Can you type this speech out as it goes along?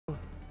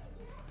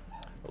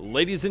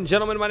Ladies and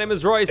gentlemen, my name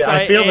is Royce. Yeah,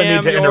 I feel the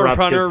need to interrupt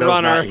because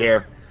Bill's not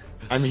here.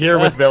 I'm here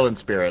with Bill in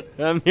spirit.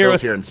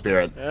 Bill's here in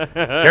spirit.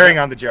 Carrying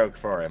on the joke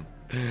for him.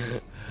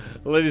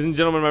 Ladies and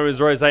gentlemen, my name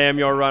is Royce. I am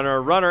your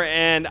runner,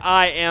 and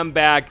I am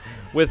back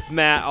with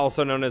Matt,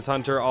 also known as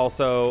Hunter,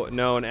 also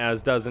known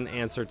as doesn't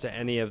answer to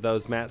any of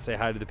those. Matt, say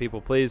hi to the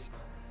people, please.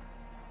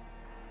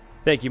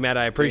 Thank you, Matt.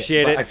 I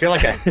appreciate it. I feel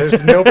like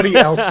there's nobody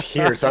else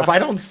here, so if I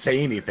don't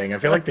say anything, I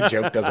feel like the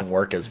joke doesn't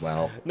work as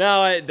well.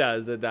 No, it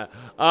does. It does.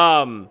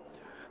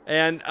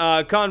 And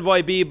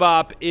Convoy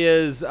Bebop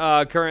is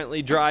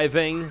currently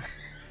driving,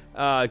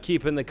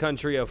 keeping the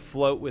country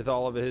afloat with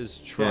all of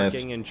his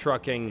trucking and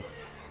trucking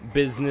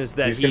business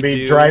that he's going to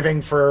be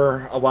driving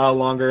for a while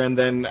longer, and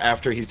then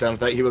after he's done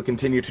with that, he will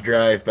continue to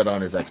drive, but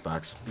on his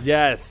Xbox.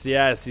 Yes,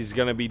 he's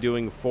going to be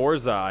doing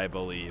Forza, I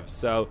believe.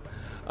 So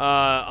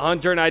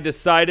Hunter and I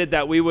decided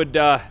that we would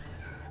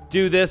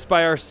do this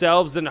by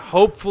ourselves, and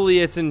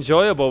hopefully it's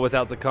enjoyable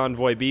without the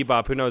Convoy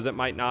Bebop. Who knows, it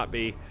might not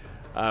be.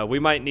 We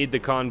might need the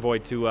convoy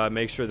to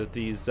make sure that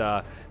these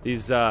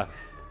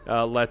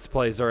Let's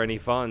Plays are any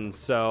fun.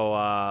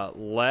 So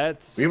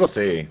we will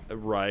see.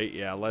 Right,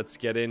 yeah, let's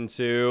get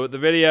into the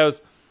videos.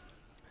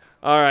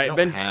 All right, we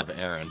don't have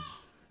Aaron,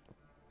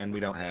 and we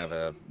don't have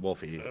a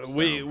Wolfie. So.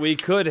 We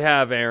could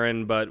have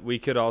Aaron, but we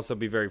could also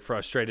be very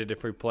frustrated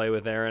if we play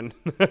with Aaron.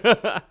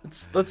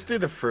 let's do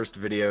the first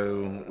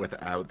video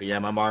without the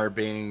MMR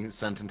being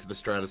sent into the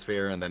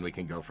stratosphere, and then we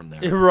can go from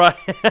there. Right.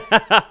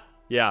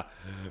 Yeah,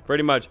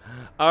 pretty much.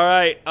 All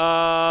right.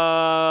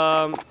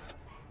 How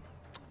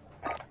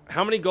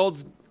many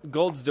golds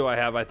do I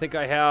have? I think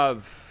I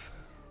have.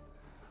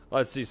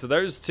 Let's see. So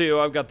there's two.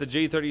 I've got the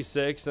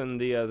G36 and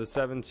the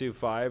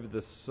 725,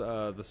 the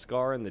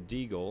Scar and the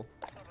Deagle.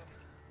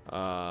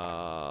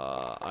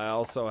 I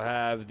also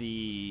have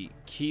the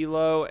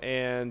Kilo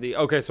and the.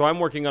 Okay, so I'm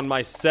working on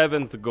my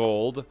 7th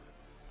gold,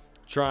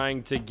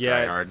 trying to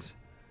get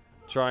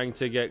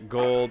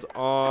gold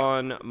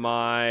on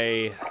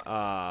my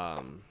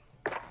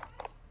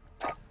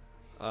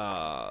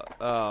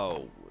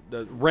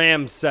the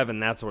Ram 7,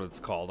 that's what it's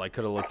called. I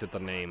could have looked at the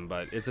name,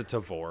 but it's a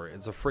Tavor.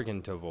 It's a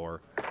freaking Tavor.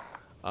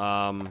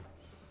 And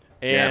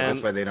yeah, that's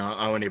why they don't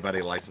owe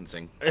anybody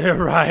licensing.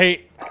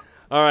 Right.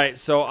 All right,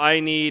 so I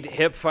need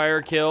hip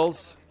fire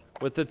kills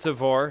with the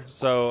Tavor,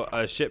 so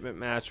a shipment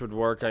match would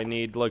work. I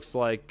need, looks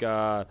like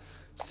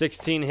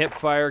 16 hip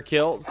fire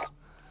kills.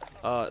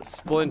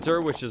 Splinter,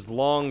 which is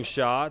long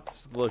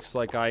shots, looks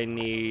like I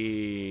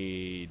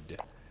need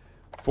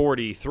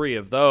 43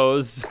 of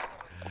those.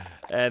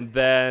 And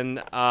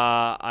then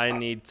I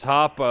need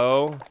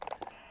Topo,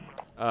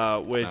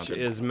 which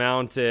is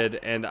mounted,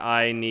 and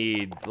I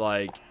need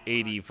like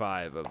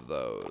 85 of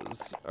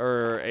those.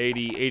 Or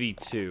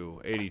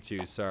 82,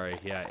 sorry.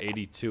 Yeah,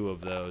 82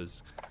 of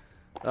those.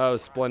 Oh,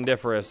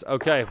 splendiferous.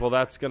 Okay, well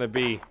that's gonna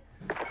be...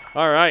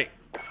 Alright.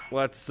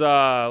 Let's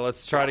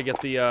try to get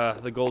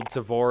the gold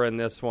Tavor in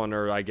this one,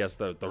 or I guess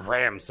the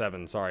Ram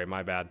 7. Sorry,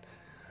 my bad.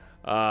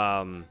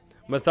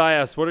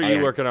 Matthias, what are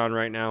you working on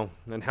right now,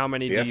 and how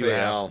many do you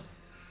have?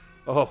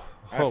 Oh,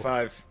 I have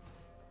 5,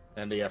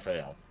 and the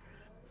FAL.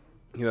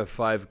 You have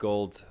 5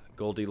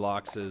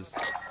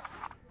 Goldilockses,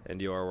 and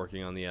you are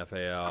working on the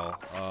FAL.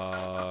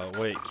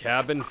 Wait,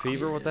 Cabin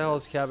Fever? What the hell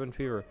is Cabin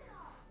Fever?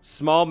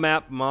 Small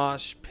map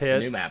mosh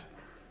pits. New map.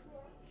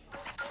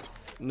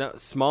 No,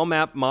 small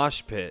map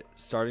mosh pit.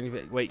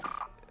 Starting. Wait,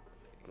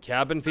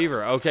 Cabin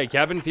Fever. Okay,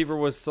 Cabin Fever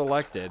was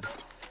selected.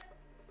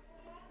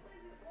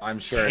 I'm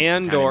sure.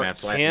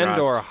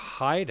 Candor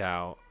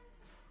Hideout.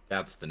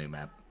 That's the new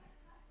map.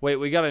 Wait,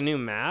 we got a new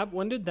map?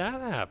 When did that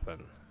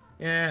happen?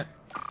 Yeah,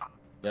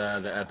 the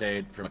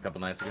update from a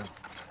couple nights ago.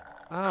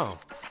 Oh.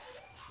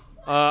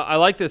 I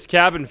like this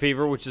Cabin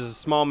Fever, which is a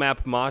small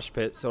map mosh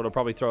pit, so it'll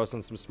probably throw us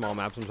on some small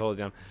maps. I'm totally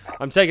down.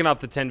 I'm taking off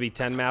the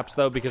 10v10 maps,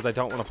 though, because I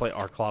don't want to play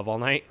Arclov all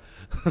night.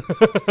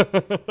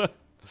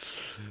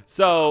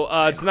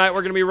 So, tonight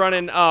we're going to be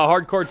running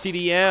Hardcore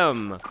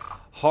TDM,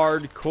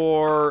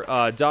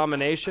 Hardcore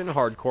Domination,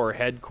 Hardcore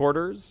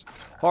Headquarters,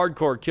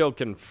 Hardcore Kill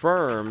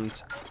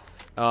Confirmed,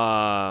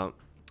 and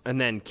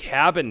then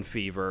Cabin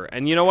Fever.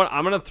 And you know what?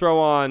 I'm going to throw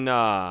on...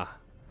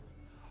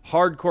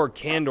 Hardcore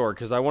Candor,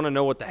 because I want to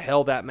know what the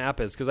hell that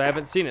map is, because I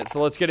haven't seen it.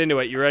 So let's get into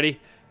it. You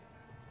ready?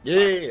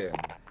 Yeah.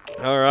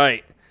 All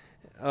right.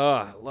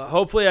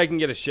 Hopefully I can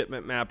get a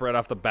shipment map right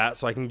off the bat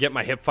so I can get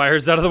my hip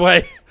fires out of the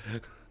way.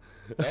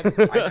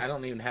 I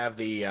don't even have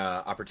the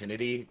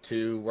opportunity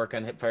to work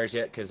on hip fires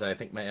yet, because I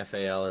think my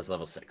FAL is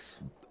level 6.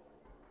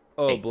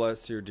 Oh, hey.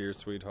 Bless your dear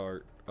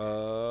sweetheart.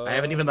 I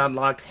haven't even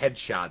unlocked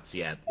headshots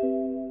yet.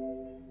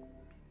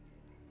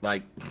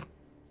 Like...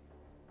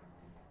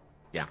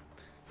 yeah.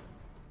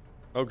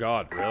 Oh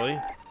god, really?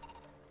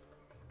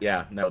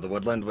 Yeah, no, the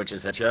Woodland, which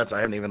is headshots,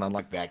 I haven't even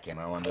unlocked that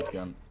camo on this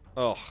gun.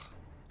 Oh,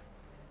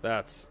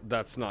 that's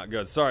not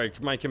good. Sorry,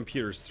 my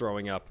computer's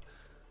throwing up.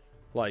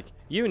 Like,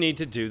 you need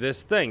to do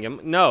this thing.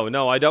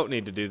 No, I don't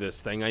need to do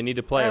this thing. I need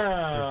to play.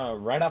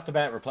 Right off the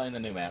bat, we're playing the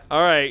new map.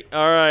 All right.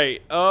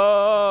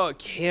 Oh,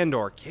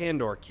 Candor.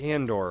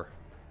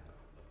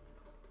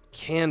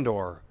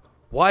 Candor.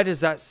 Why does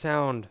that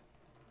sound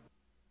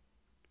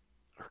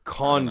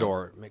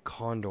Condor.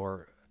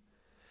 Condor.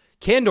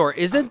 Candor,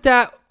 isn't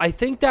that? I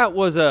think that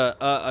was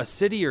a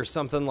city or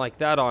something like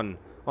that on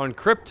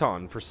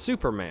Krypton for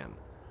Superman.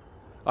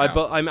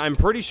 I'm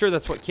pretty sure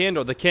that's what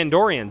Candor. The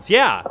Kandorians.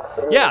 Yeah,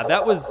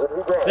 that was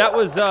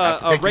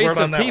a race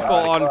of people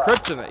on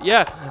Krypton.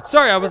 Yeah.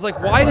 Sorry, I was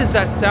like, why does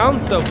that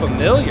sound so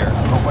familiar?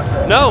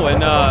 No,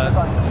 and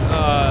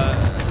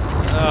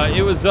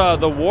it was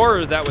the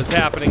war that was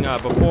happening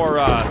before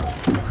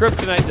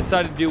Kryptonite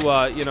decided to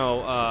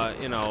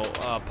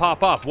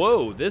pop off.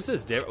 Whoa, this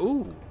is different.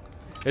 Ooh.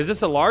 Is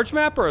this a large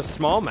map or a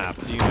small map?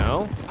 Do you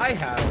know? I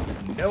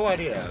have no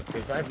idea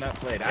because I've not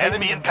played.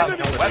 Enemy incoming.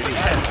 Weapon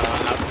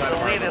outside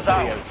of lead is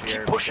ours.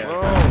 Keep pushing.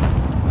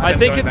 I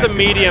think it's a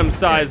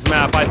medium-sized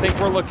map. I think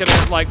we're looking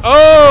at like,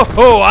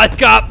 oh, I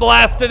got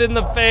blasted in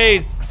the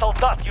face.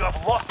 Soldat, you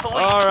have lost the lead.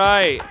 All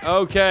right,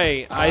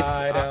 okay.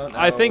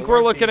 I think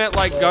we're looking at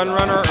like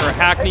Gunrunner or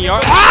Hackney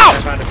Yard.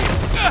 Ow!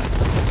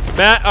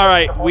 Matt, all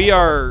right, we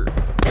are.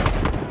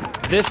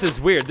 This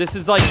is weird. This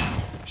is like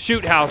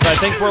Shoot House. I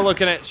think we're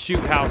looking at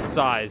Shoot House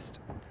sized.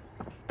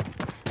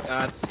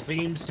 That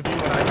seems to be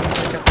what I can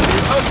pick up.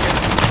 Okay.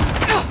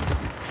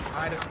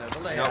 I don't know the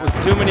layout. That was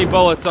too many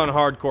bullets on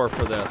hardcore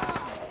for this.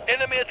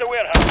 Enemy at the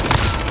warehouse.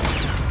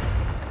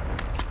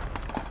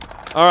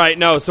 All right,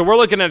 no, so we're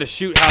looking at a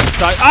Shoot House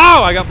size.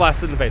 Oh, I got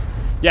blasted in the face.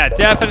 Yeah,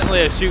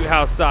 definitely a Shoot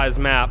House size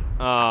map.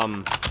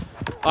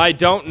 I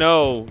don't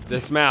know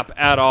this map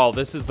at all.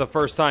 This is the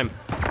first time.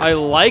 I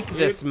like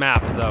this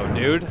map though,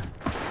 dude.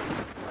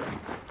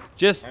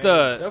 Just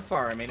the. So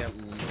far,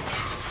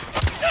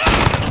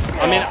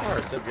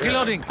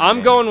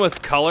 I'm going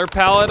with color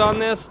palette on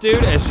this,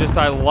 dude. It's just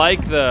I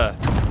like the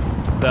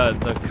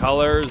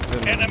colors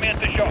and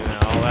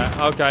all that.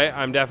 Okay,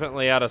 I'm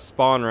definitely out of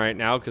spawn right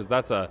now because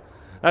that's a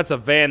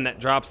van that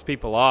drops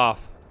people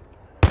off.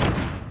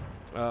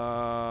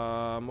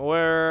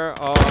 Where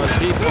are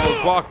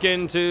people? Walk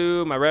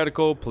into my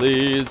reticle,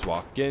 please.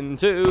 Walk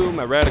into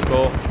my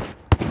reticle.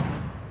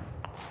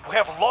 We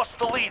have lost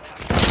the lead.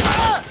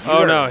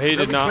 Oh no, he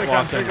did not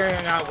walk in. I'm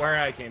figuring out where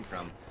I came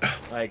from,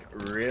 like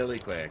really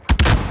quick.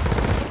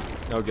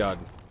 Oh god.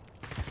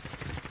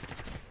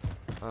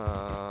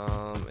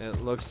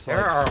 It looks like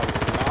there are a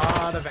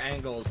lot of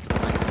angles to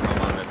play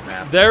from on this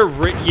map.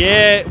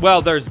 Yeah,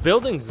 well, there's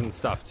buildings and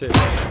stuff too.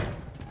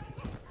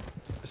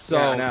 So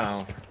yeah,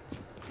 no,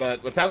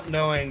 but without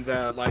knowing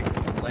the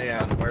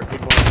layout where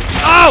people.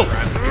 Oh!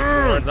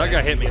 That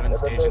guy hit me. Given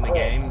stage in the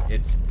game,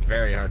 it's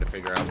very hard to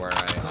figure out where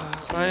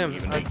I am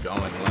even be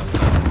going.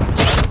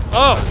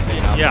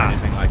 Yeah.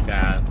 Anything like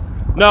that.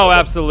 No,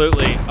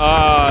 absolutely.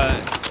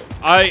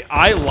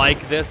 I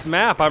like this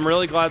map. I'm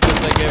really glad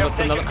that they gave us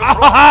another.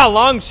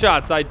 Long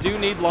shots. I do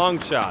need long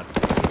shots.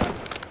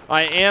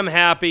 I am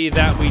happy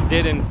that we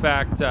did in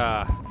fact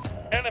get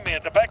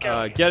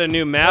a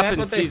new map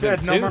in season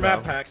 2. No more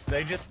map packs.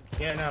 They just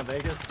said no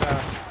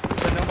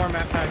more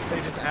map packs. They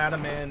just add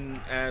them in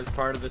as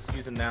part of the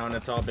season now, and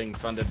it's all being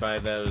funded by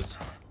those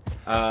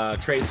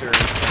tracers.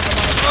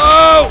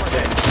 Oh!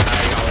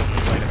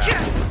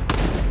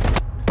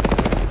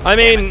 I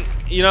mean,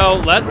 you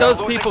know, let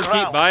those people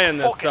keep buying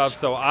this stuff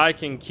so I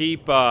can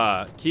keep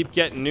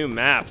getting new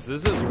maps.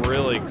 This is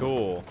really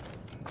cool.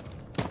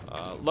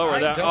 Lower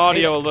that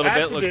audio a little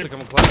bit. Looks like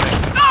I'm clapping.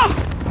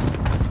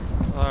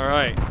 All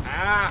right.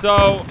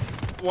 So,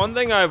 one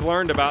thing I've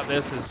learned about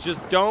this is just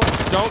don't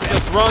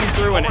just run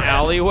through an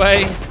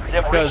alleyway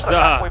because there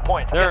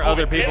are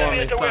other people on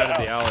the side of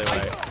the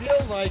alleyway. I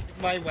feel like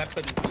my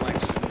weapon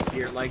selection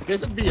here, like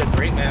this would be a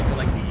great map for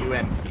like the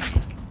UMP.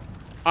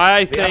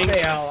 I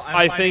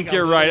think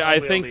you're right. I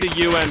think the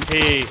UMP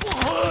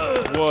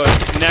would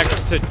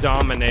next to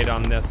dominate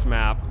on this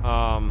map.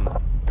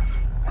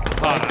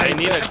 I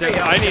need a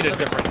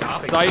different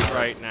sight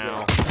right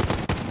now.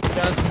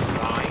 Just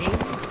fine,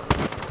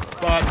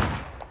 but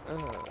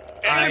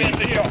I read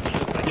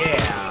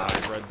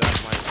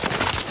that much.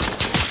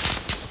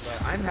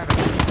 But I'm having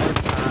a hard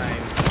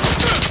time.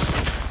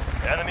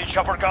 Enemy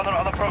chopper gunner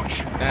on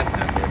approach. That's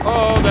not good.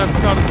 Oh,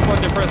 that's not a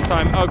splendid first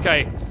time.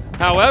 Okay.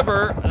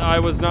 However, I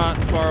was not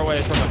far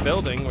away from a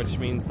building, which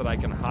means that I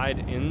can hide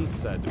in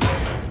said building.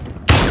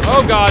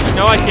 Oh god,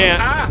 no I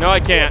can't. No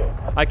I can't.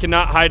 I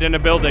cannot hide in a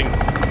building.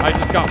 I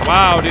just got,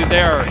 wow, dude,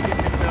 there.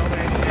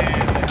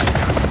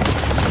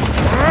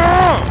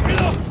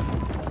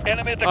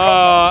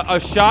 A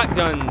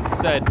shotgun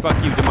said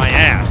 "fuck you" to my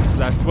ass.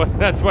 That's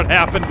what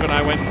happened when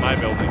I went in my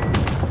building.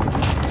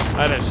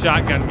 I had a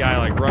shotgun guy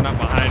like run up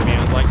behind me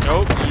and was like,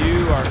 "Nope,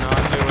 you are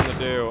not doing the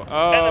do."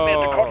 Oh.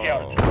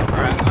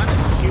 Alright, I'm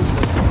gonna shoot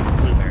this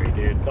blueberry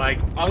dude. Like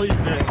all he's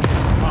doing is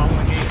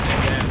following me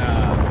and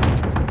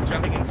then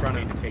jumping in front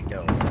of me to take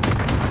kills.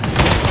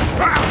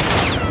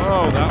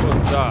 Oh, that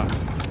was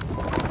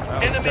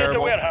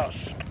terrible.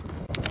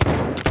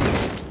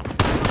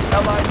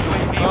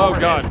 Oh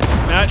god,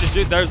 Matt,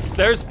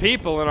 there's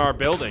people in our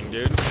building,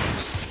 dude.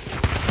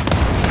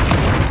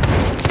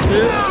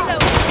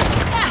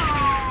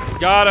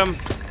 Got him.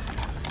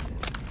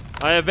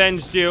 I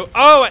avenged you.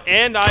 Oh,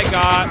 and I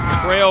got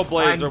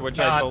Trailblazer, which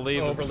I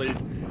believe is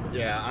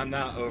Yeah, I'm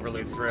not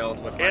overly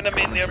thrilled with my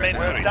Enemy near main performance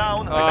road. right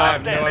Down. now. I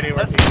have no Dead. idea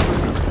where Let's people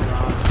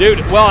are from. Dude,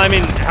 well, I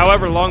mean,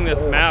 however long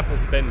this map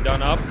has been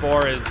done up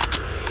for is,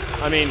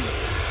 I mean,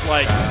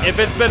 like, if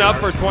it's been up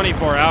for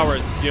 24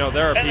 hours, you know,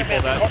 there are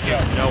people that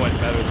just know it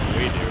better than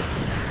we do.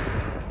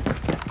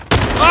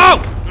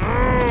 Oh!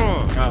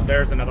 Oh,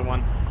 there's another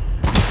one.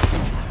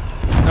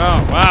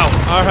 Oh, wow.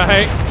 All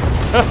right.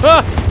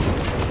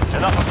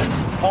 Enough of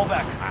this. Fall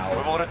back.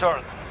 We will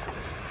return.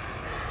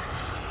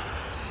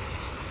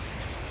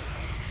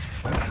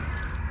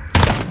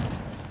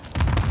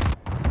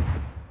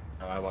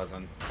 No, I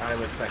wasn't. I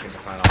was second to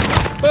final.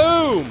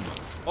 Boom!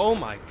 Oh,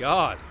 my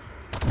God.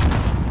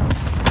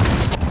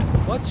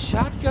 What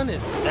shotgun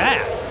is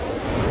that?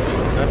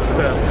 That's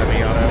the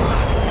semi-auto.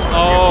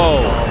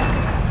 Oh.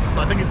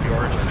 So I think it's the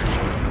Origin,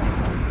 actually.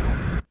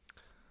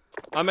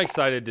 I'm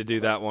excited to do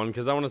that one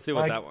because I want to see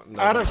what that one does.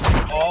 Out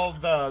of all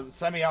the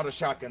semi-auto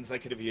shotguns they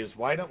could have used,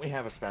 why don't we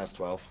have a Spaz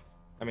 12?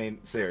 I mean,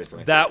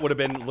 seriously. That would have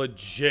been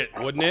legit,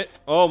 wouldn't it?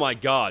 Oh my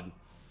God.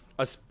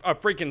 A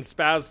freaking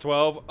Spaz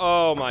 12.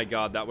 Oh my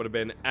God, that would have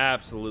been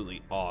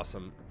absolutely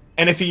awesome.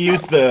 And if you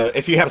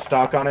have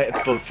stock on it,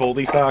 it's the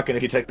foldy stock, and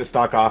if you take the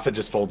stock off, it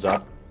just folds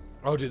up.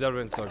 Oh, dude, that would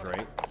have been so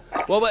great.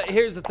 Well, but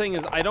here's the thing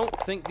is, I don't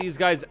think these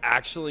guys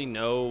actually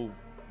know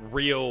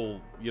real,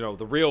 you know,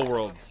 the real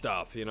world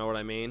stuff, you know what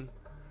I mean?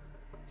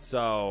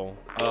 So,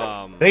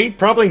 They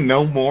probably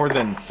know more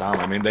than some.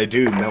 I mean, they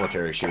do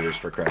military shooters,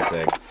 for Christ's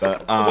sake.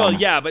 But, well,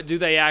 yeah, but do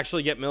they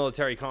actually get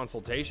military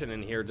consultation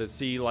in here to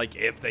see, like,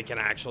 if they can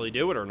actually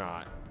do it or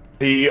not?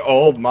 The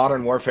old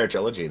Modern Warfare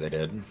trilogy, they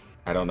did.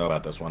 I don't know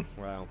about this one.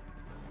 Well,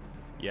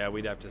 yeah,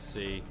 we'd have to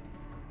see.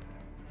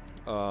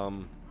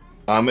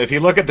 If you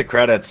look at the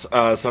credits,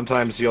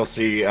 sometimes you'll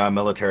see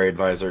military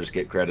advisors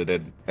get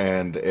credited,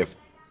 and if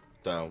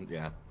so,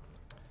 yeah,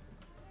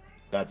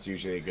 that's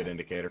usually a good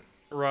indicator.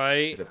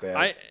 Right.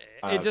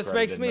 It just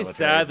makes me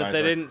sad that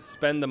they didn't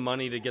spend the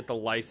money to get the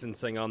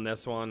licensing on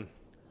this one.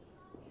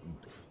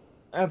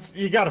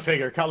 You got to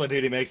figure Call of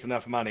Duty makes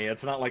enough money.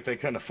 It's not like they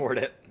couldn't afford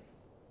it.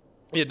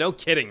 Yeah, no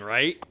kidding,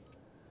 right?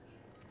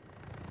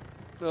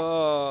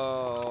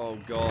 Oh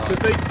God.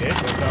 Because they did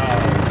with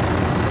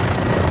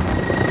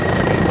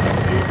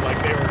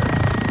like they were.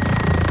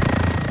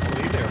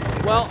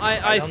 Well,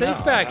 I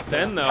think back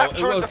then though.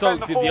 So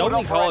the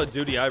only Call of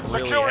Duty I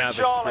really have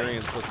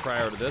experience with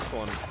prior to this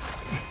one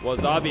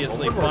was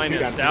obviously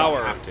Finest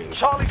Hour. Was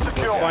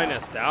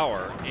Finest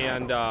Hour,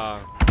 and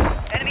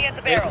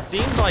it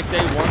seemed like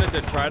they wanted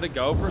to try to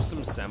go for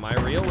some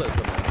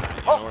semi-realism in that,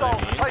 you know what I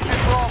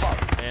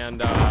mean?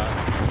 And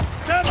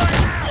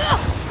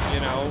you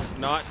know,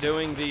 not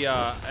doing the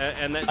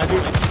and that.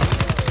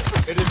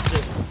 It is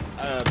just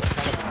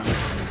kind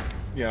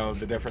of, you know,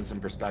 the difference in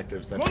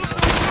perspectives that.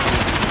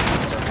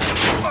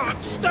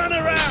 Stand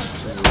around!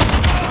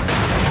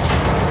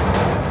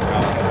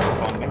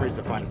 Fond memories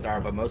of Finest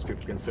Hour, but most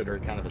people consider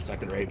it kind of a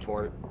second-rate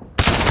port.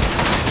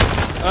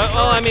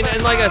 Well, I mean,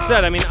 and like I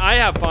said, I mean, I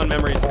have fond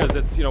memories because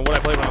it's, you know, what I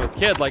played when I was a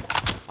kid. Like,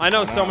 I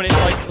know so many,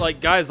 like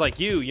guys like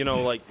you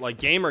know, like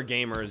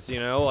gamers, you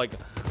know, like,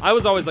 I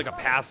was always like a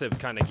passive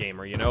kind of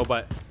gamer, you know,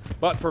 but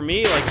for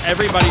me, like,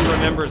 everybody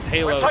remembers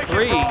Halo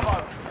 3,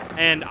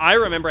 and I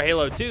remember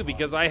Halo 2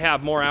 because I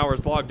have more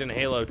hours logged in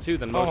Halo 2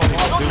 than most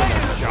people do in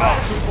their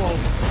jobs. People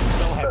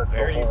still have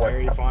very,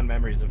 very fond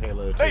memories of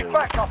Halo 2.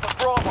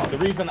 The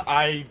reason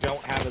I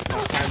don't have as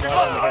much time left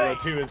on Halo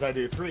 2 as I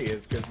do 3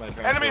 is because my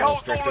parents were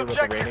stricter with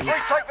the ratings.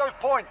 Retake those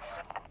points.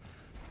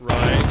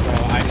 Right. So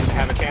I didn't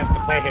have a chance to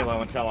play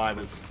Halo until I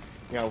was,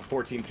 you know,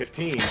 14,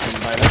 15. And by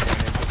that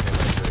point, it was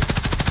Halo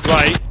 3.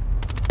 Right.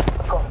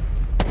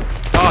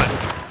 God,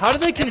 how do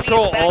they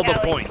control all the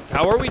points?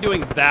 How are we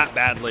doing that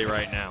badly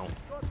right now?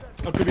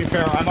 Well, to be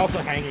fair, I'm also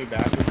hanging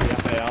back because the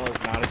FAL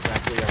is not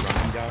exactly a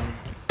running gun.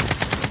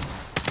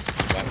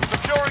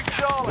 Securing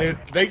Charlie. Dude,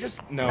 they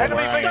just know Enemy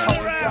where I beacon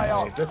am.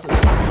 around. This is.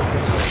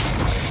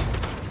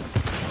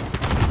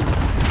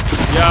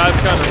 Yeah, I've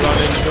kind of run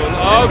into him.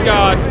 Oh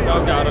God!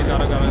 Oh God! Oh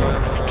God! Oh God! Oh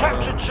God!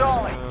 Capture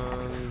Charlie.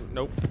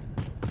 Nope.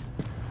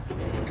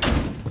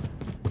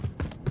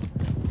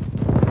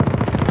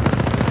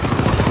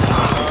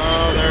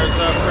 Oh, there's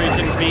a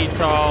freaking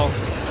VTOL.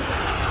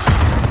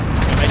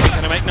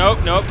 Can I make? Nope,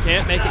 nope,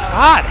 can't make it.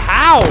 God,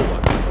 how?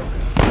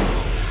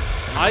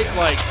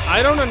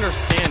 I don't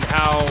understand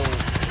how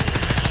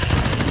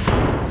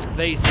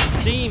they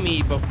see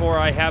me before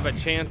I have a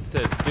chance to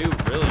do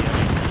really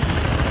anything.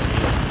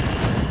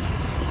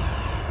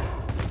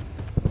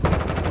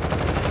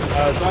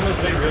 As long as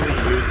they really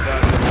use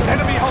that.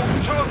 Enemy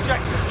holds 2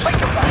 objectives. Take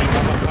them back.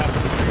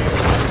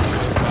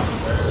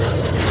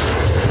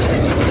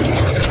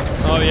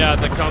 Oh yeah,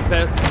 the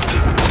compass.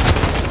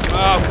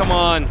 Oh, come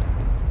on.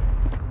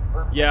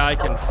 Yeah, I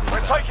can see. We're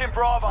That. taking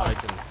Bravo. I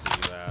can see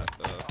that.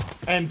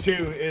 And 2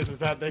 is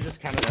that they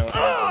just kind of know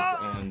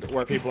angles and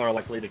where people are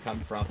likely to come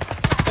from.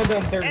 And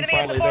then 3rd and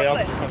finally, they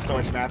also just have so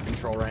much map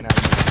control right now.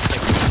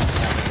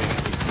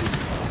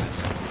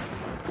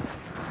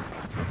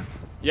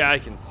 Yeah, I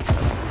can see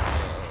that.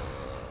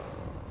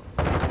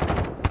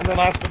 And then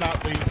last but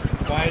not least,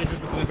 why did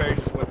the Blueberry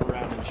just whip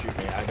around and shoot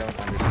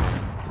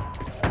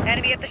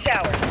Enemy at the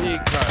shower.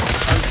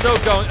 Because I'm still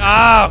going.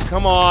 Oh,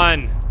 come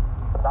on.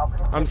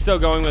 I'm still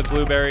going with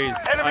blueberries.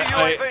 Enemy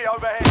UAV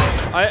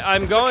overhead.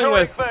 I'm going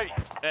Securing with,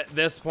 B. at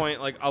this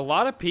point, like, a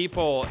lot of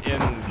people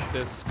in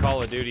this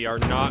Call of Duty are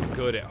not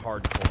good at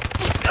hardcore.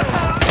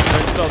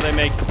 And so they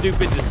make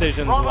stupid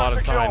decisions a lot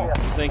of time,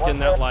 thinking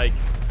that, like,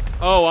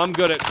 oh, I'm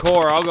good at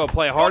core, I'll go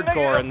play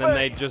hardcore, and then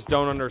they just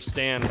don't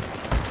understand.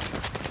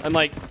 And,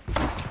 like,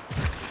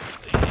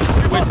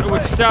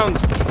 which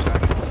sounds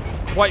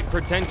quite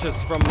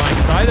pretentious from my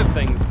side of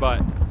things,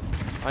 but,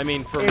 I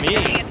mean, for me...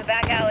 Enemy at the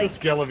back alley. It's a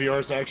skill of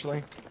yours,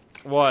 actually.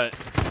 What?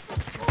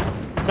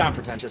 It's not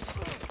pretentious.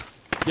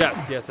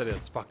 Yes, yes it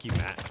is. Fuck you,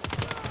 Matt.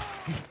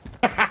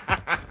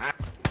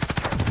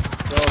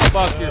 Go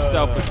fuck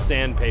yourself with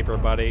sandpaper,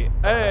 buddy.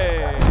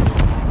 Hey!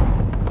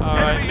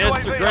 Alright,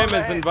 Mr. Grimm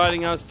is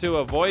inviting us to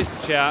a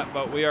voice chat,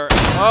 but we are...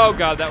 Oh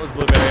god, that was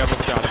Blueberry. I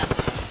almost shot him.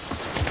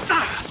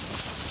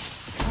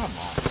 Come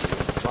on.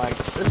 Like,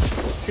 this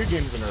is 2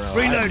 games in a row.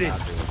 Reloaded.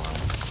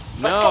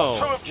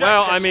 No.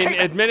 Well, I mean,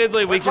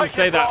 admittedly, we can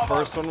say that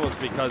first one was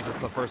because it's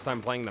the first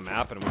time playing the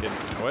map and we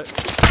didn't know it.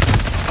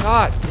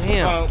 God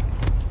damn. Well,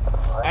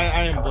 I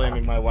am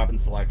blaming my weapon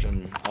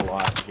selection a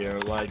lot here.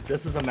 Like,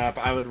 this is a map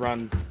I would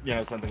run, you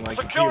know, something like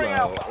the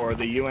Kilo or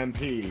the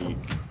UMP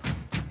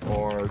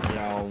or, you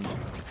know,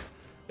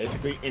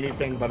 basically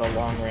anything but a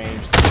long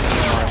range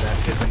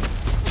that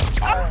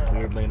isn't,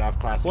 weirdly enough,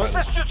 classified.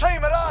 Assist your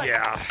team at A.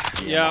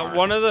 Yeah,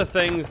 one of the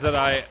things that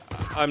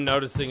I'm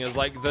noticing is,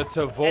 like, the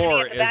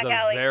Tavor is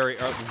a very...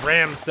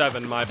 Ram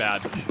 7, my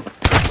bad.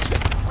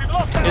 We've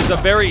lost Is a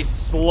very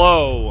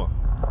slow...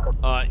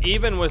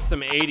 even with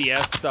some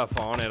ADS stuff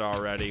on it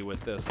already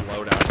with this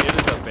loadout, it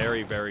is a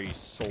very, very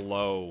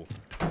slow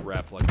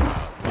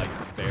replica. Like,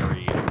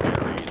 very,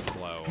 very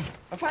slow.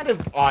 I find it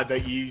odd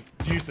that you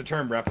use the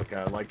term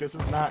replica. Like, this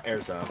is not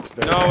Airsoft.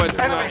 No, it's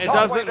not. It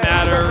doesn't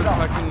matter.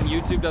 Fucking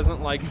YouTube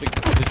doesn't like the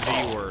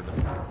G word.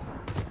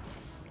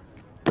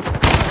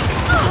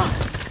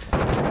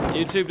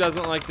 YouTube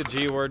doesn't like the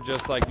G word,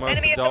 just like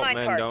most adult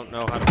men don't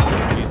know how to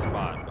play the G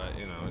spot, but,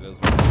 you know, it is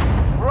what it is.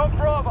 We're on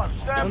Bravo.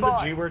 Stand the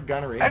by. G-word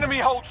gunnery. Enemy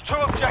holds 2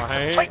 objectives.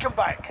 Right. Take them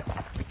back.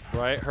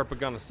 Right,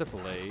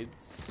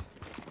 herpagonosyphilades.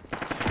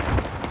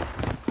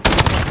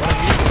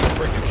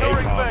 Freaking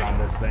ACOG on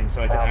this thing,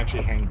 so I can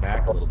actually hang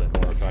back a little bit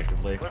more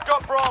effectively. We've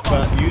got Bravo.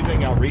 But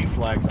using a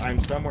reflex, I'm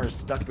somewhere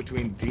stuck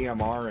between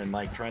DMR and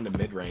like trying to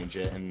mid-range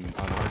it, and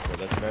on hardcore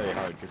that's very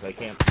hard because I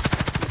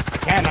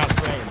cannot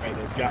spray and paint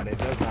this gun. It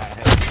does not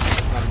hit. It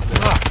does not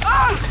exist.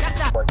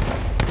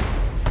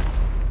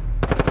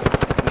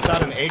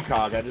 Without an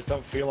ACOG, I just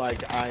don't feel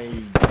like I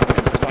am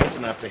precise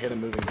enough to hit a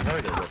moving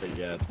target with it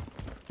yet.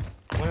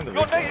 You're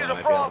needed a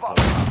Bravo.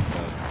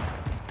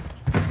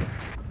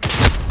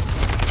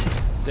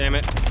 Damn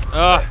it.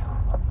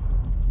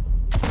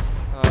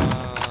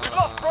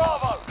 Lost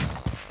Bravo.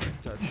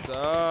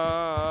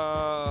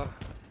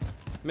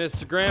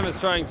 Mr. Graham is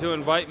trying to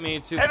invite me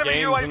to the Enemy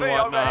games UAV and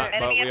whatnot, overhead.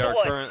 but Enemy we at the are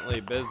wood.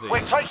 currently busy.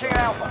 We're taking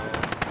Alpha.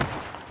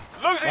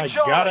 Losing My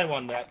Charlie. God, I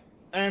won that,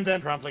 and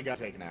then promptly got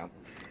taken out.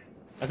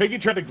 I think he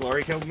tried to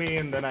glory kill me,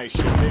 and then I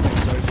shifted, and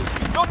so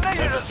just You're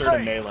needed at registered in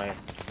C. melee.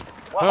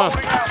 We're Huh.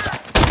 holding Alpha.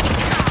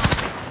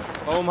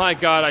 Oh my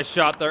god, I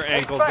shot their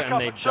ankles back and up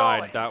they at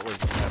Charlie. died. That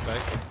was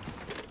epic.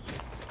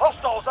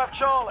 Hostiles have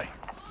Charlie.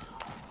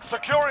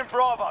 Securing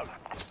Bravo.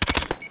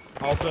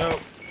 Also,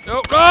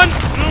 Oh, run!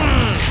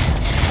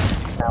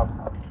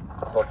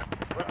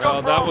 We've got Oh,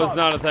 that Bravo. was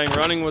not a thing.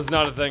 Running was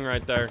not a thing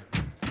right there.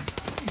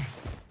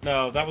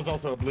 no, that was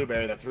also a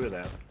blueberry that threw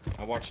that.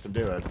 I watched him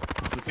do it.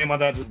 It's the same one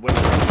that just went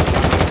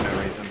for no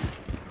reason.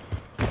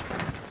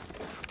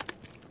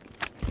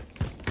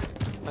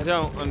 I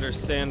don't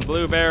understand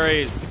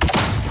blueberries.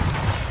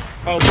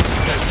 Oh,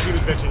 because he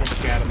was bitching in the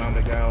chat a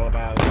moment ago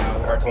about how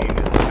our team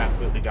is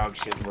absolutely dog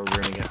shit and we're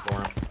ruining it for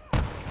him.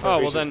 So Oh,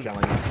 he's well just then-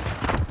 killing us.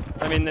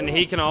 I mean, then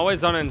he can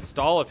always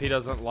uninstall if he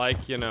doesn't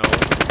like, you know,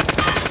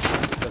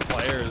 the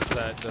players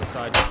that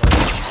decide to play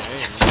this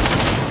game.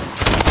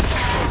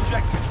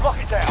 Objectives. Lock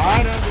it down.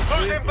 I know this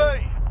Losing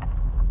week.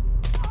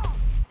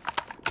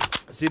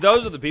 B. See,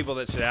 those are the people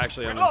that should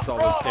actually uninstall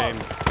this game.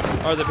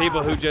 Are the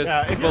people who just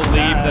Yeah, if you're believe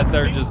bad, that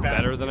they're being just bad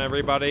better is than good.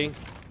 everybody.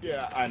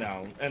 Yeah, I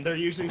know. And they're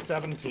usually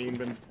 17,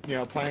 but, you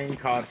know, playing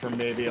COD for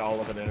maybe all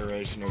of an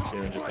iteration or two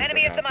and just think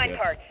Enemy they're at the God's mine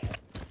gift. cart.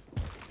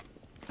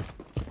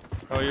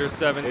 Oh, you're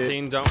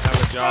 17, don't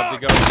have a job to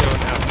go to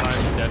and have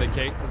time to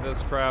dedicate to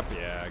this crap?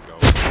 Yeah, go.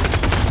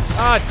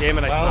 Ah, damn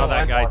it, I saw Well,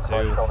 that guy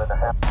too.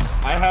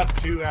 I have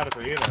 2 out of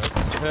 3 of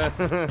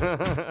those.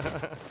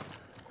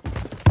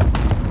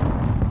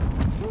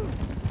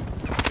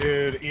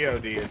 Dude,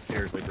 EOD is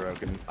seriously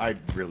broken. I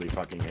really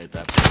fucking hate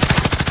that.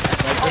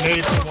 Like,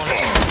 grenades is one of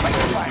them.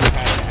 Because you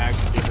have to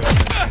actually get rid of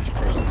an intense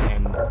person,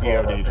 and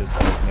EOD just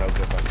says, no,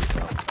 go fuck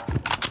yourself.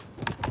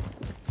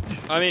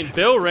 I mean,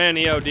 Bill ran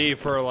EOD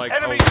for like a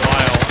Enemy.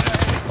 while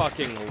and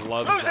fucking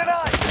loves Losing that.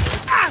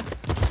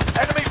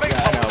 A. Enemy big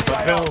Yeah, I know,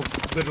 but Bill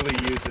literally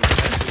uses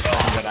everything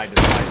that I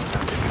despise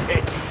about this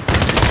game.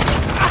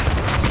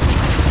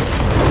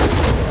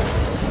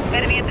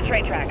 Enemy at the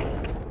train tracks.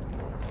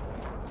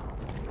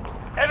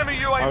 Enemy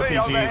UAV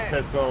RPGs, overhead.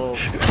 pistols.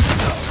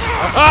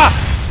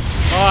 Ah!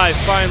 Oh, I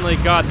finally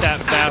got that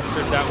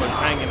bastard that was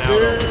hanging out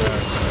over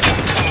there.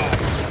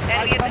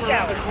 Enemy in Come the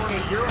around the tower.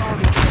 corner, you're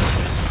on the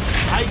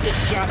I get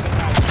shot in the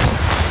back.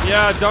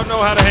 Yeah, don't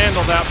know how to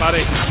handle that,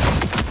 buddy.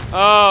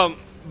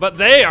 But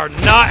they are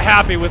not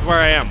happy with where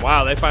I am.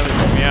 Wow, they finally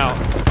took me out.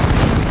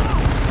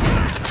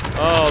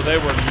 Oh, they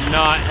were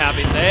not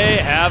happy. They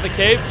have a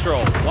cave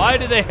troll. Why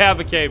do they have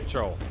a cave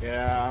troll?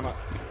 Yeah,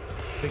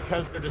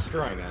 because they're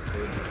destroying us,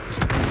 dude.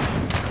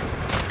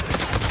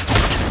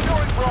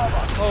 Securing Bravo.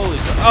 Holy.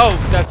 Oh,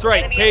 that's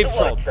right, Enemy cave at the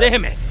troll. work.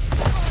 Damn it.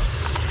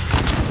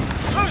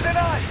 Losing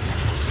A.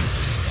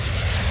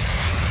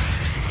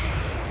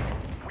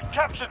 We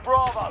captured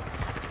Bravo.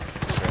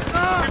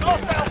 We've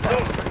lost Alpha.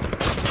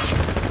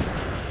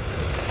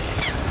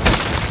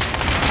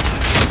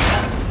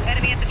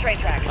 Enemy at the train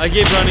track. I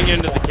keep running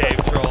into the cave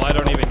troll. I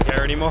don't even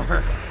care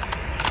anymore.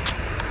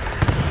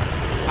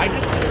 I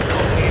just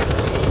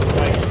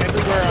like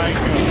everywhere I go.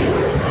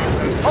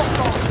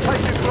 Hostiles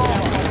taking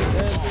Bravo.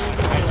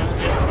 I just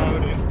get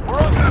mode instant. We're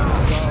on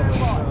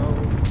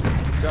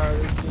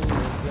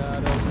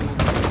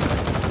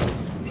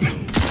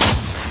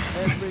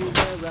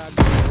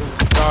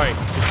Sorry. Did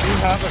you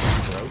have a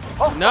stroke?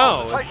 Hostiles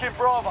No. taking it's-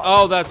 Bravo.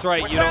 Oh, that's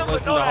right. We're You down don't the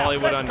listen to gun.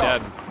 Hollywood Let's Undead.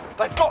 go.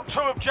 They've got 2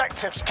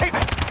 objectives. Keep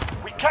it.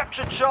 We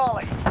captured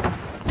Charlie.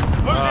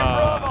 Losing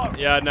Bravo.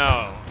 Yeah,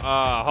 no.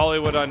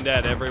 Hollywood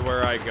Undead,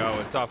 everywhere I go.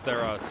 It's off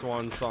their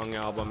Swan Song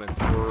album.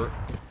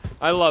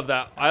 I love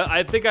that.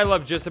 I think I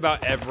love just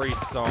about every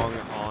song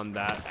on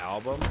that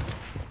album.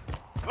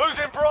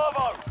 Losing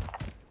Bravo.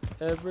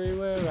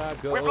 Everywhere I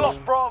go. We've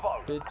lost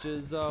Bravo.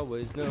 Bitches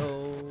always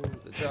know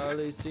that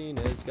Charlie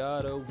Cena's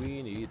got a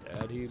weenie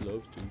that he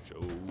loves to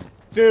show.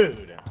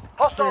 Dude.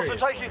 Hostiles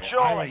seriously, are taking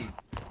Charlie.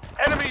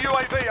 Enemy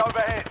UAV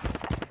overhead.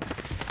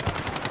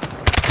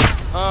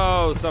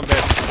 Oh, some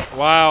bitch.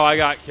 Wow, I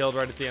got killed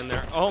right at the end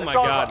there. Oh my It's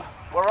over. god.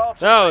 We're on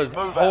to That was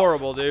move out.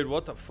 horrible, dude.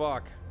 What the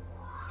fuck?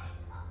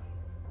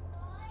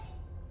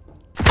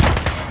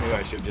 Maybe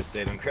I should have just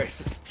stayed in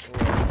crisis.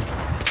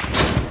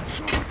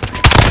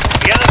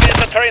 The enemy is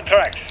the train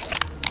tracks.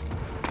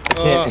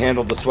 Can't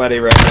handle the sweaty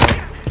right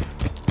now.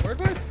 Where'd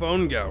my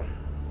phone go?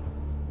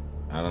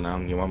 I don't know.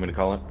 You want me to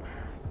call it?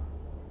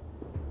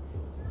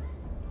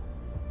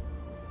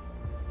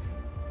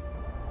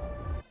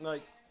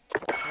 Like,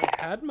 I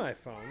had my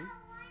phone.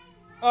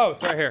 Oh,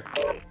 it's right here.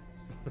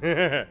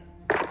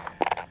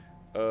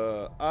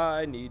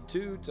 I need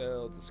to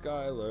tell the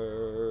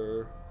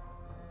Skylar.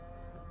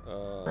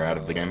 We're out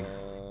of the game.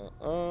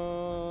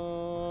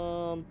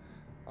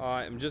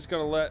 I'm just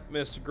gonna let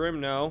Mr. Grimm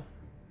know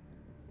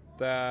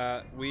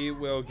that we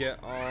will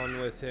get on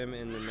with him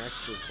in the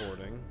next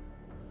recording.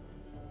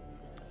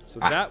 So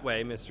that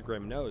way, Mr.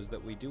 Grimm knows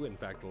that we do in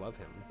fact love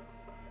him.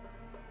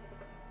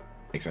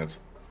 Makes sense.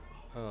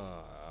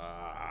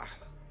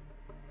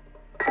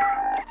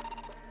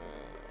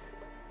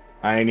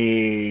 I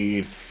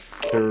need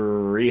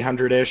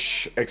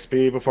 300-ish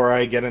XP before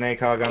I get an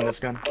ACOG on this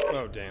gun.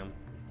 Oh, damn.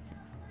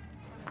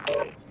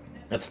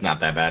 That's not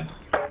that bad.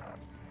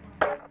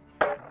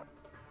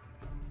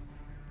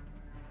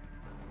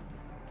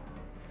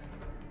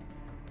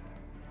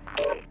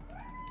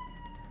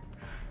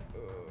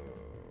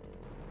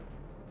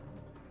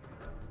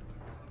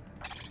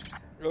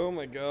 Oh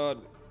my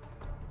god.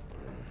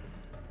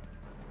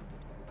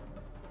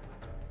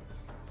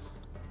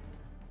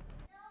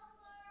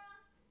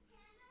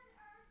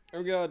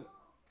 Oh god.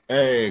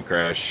 Hey,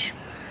 Crash.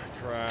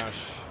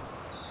 Crash.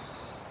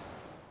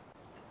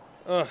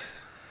 Ugh.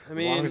 I As long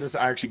mean, as this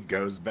actually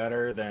goes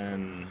better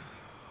than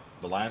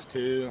the last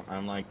two,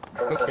 I'm like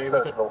okay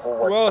with it.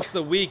 well, it's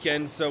the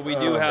weekend, so we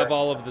do have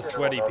all of the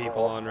sweaty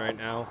people on right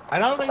now. I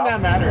don't think that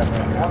matters.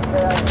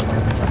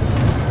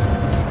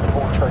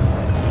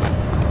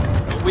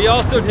 We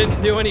also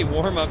didn't do any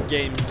warm-up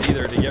games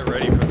either to get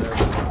ready for this.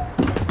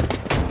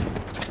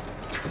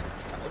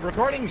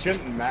 Recording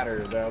shouldn't matter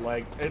though.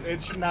 Like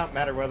it should not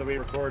matter whether we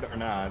record or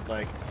not.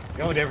 Like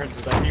the only difference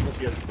is that people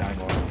see us die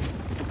more.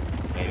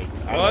 Maybe. I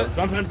don't know. What?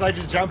 Sometimes I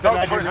just jump in.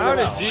 I do How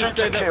really did you Shoot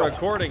say to that kill.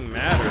 recording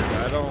mattered?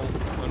 I don't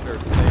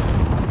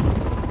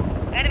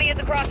understand. Enemy at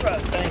the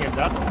crossroads. I'm saying it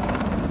doesn't.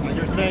 When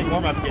you're saying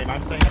warm-up game,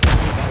 I'm saying it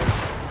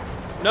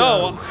matters.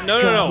 No,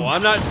 no.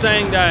 I'm not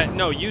saying that.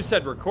 No, you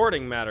said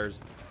recording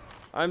matters.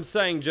 I'm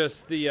saying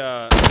just the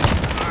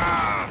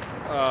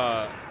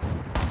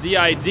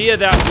idea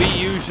that we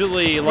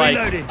usually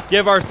like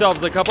give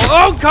ourselves a couple.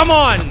 Oh, come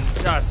on!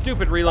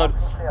 Stupid reload.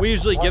 We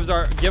usually give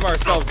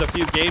ourselves a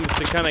few games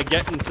to kind of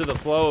get into the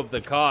flow of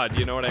the COD.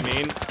 You know what I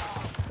mean?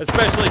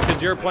 Especially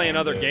because you're playing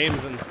other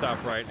games and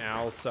stuff right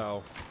now.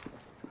 So.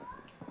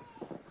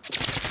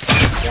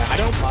 Yeah, I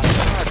don't mind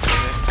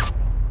that.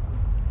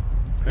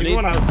 Even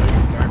when I was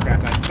playing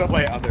StarCraft, I'd still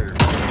play other games.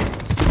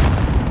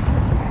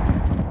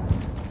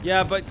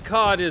 Yeah, but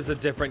COD is a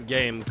different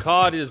game.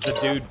 COD is the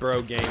dude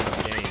bro game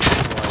of games.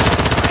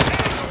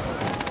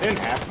 It didn't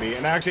have to be,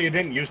 and actually it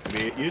didn't used to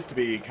be. It used to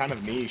be kind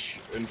of niche,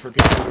 and for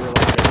people who were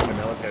like in the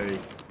military, you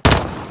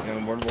know,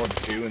 in World War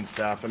II and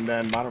stuff, and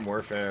then Modern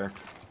Warfare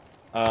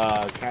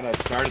kind of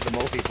started the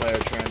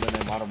multiplayer trend, and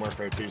then Modern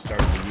Warfare 2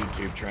 started the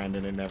YouTube trend,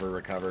 and it never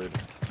recovered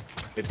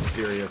its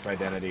serious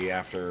identity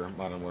after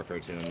Modern Warfare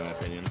 2, in my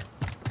opinion.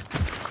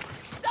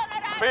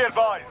 Be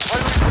advised,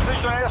 friendly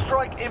precision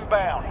airstrike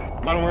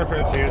inbound. Modern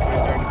Warfare 2 is when we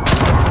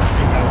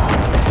started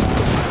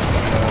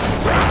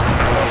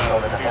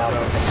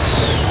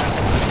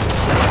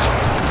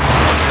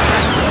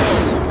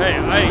Hey,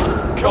 I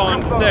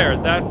spawned there.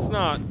 That's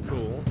not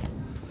cool.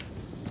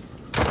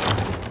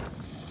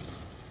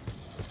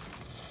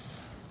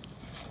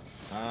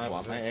 I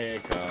want my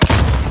ACOG. If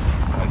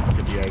I can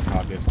get the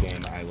ACOG this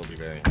game, I will be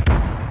very happy.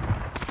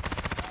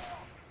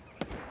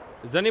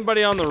 Is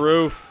anybody on the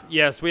roof?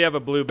 Yes, we have a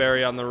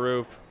blueberry on the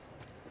roof.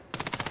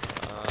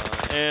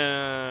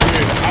 And Dude,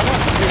 I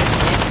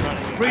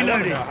want to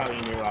Reloading. I don't know how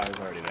he knew I was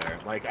already there.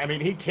 Like, I mean,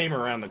 he came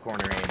around the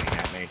corner aiming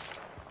at me.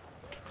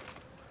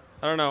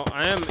 I don't know.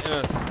 I am in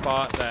a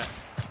spot that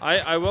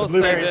I will The say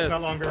blueberry this.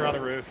 is no longer on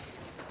the roof.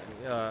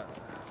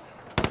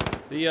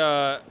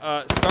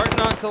 Starting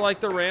not to like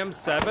the Ram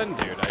 7,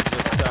 dude.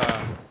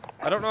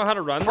 I don't know how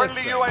to run this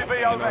Friendly thing. UAV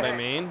You know what I overhead.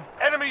 mean?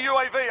 Enemy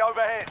UAV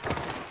overhead.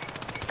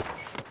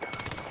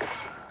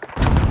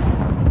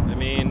 I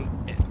mean,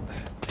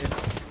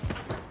 it's.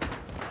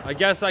 I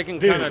guess I can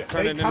Dude, kind of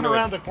turn it they come into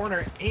around a. the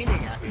corner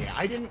aiming at me.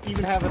 I didn't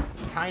even have a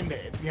time to,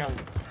 you know.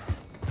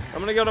 I'm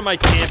gonna go to my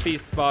campy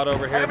spot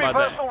over here Enemy by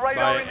personal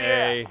radar in the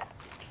air.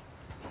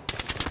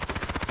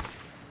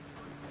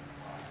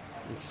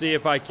 and see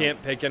if I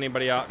can't pick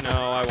anybody out. No,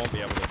 I won't be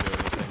able to do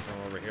anything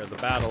from over here. The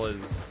battle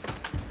is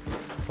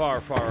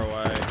far, far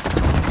away.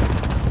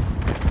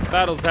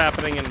 Battle's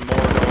happening in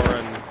Mordor,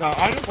 and No,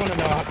 I just want to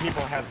know how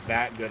people have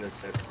that good a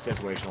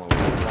situational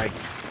awareness. Like,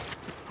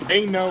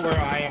 they know where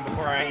I am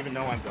before I even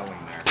know I'm going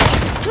there.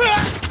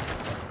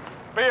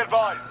 Be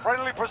advised,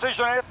 friendly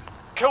precision air.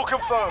 Kill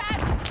confirmed.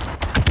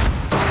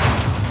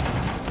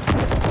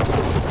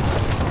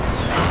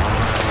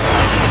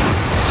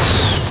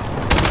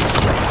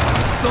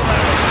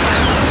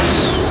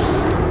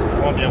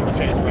 Won't be able to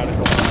chase the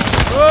reticle.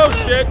 oh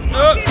shit!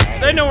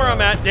 They know where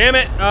I'm at. Damn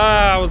it!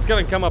 I was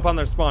gonna come up on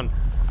their spawn.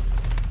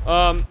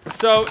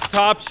 So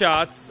Top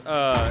Shots,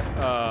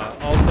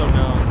 also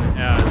known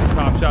as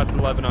Top Shots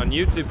 11 on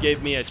YouTube,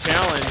 gave me a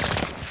challenge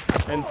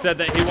and said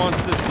that he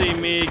wants to see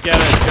me get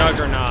a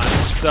Juggernaut.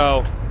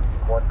 So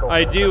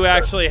I do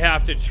actually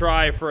have to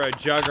try for a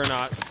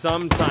Juggernaut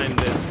sometime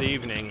this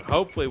evening.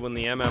 Hopefully when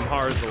the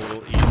MMR is a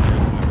little easier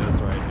than it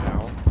is right now.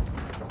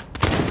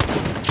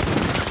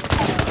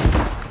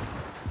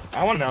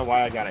 I want to know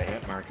why I got a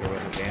hit marker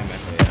with a damn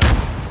FAL.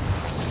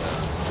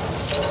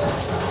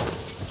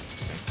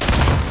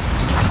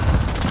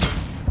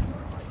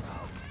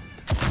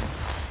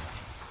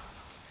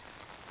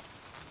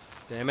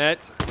 Damn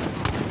it.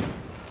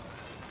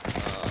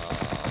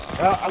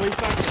 Well, at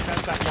least I can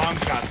test that long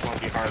shots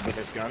won't be hard with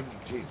this gun.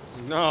 Jesus.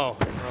 No.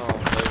 They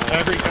won't.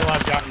 Every kill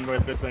I've gotten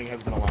with this thing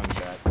has been a long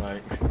shot.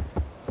 Like,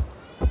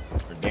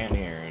 or damn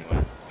near,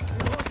 anyway.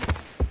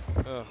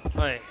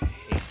 I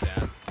hate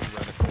that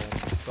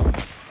reticle so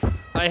much.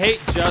 I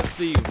hate just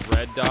the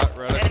red dot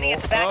Enemy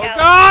at reticle. the back Oh alley.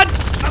 god!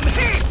 I'm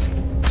hit!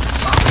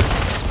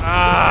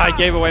 Ah, I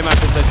gave away my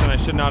position. I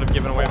should not have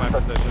given away my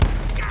position.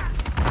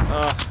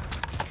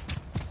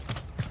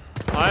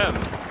 I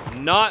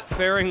am not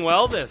faring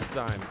well this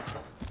time.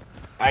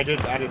 I did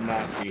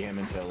not see him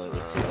until it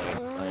was too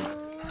late. Like,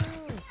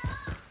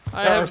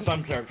 I there are have.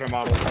 some character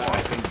models that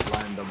I think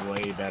blend them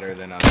way better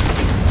than others.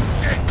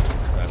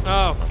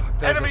 Oh fuck!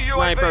 There's a Enemy UAV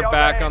sniper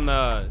back overhead. on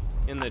the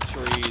in the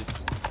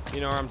trees. You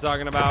know what I'm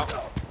talking about?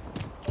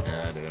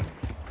 Yeah, I do.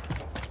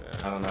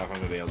 I don't know if I'm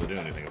gonna be able to do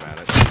anything about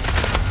it.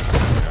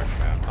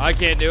 I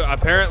can't do.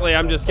 Apparently,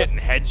 I'm just getting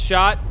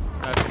headshot.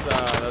 That's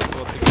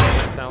what the game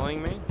is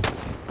telling me.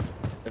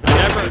 If it's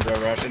never- dude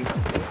bro Russian.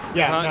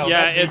 Yeah, no,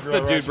 yeah, that dude it's bro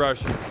the dude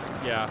Russian. Russian.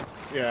 Yeah.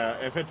 Yeah,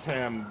 if it's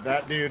him,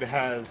 that dude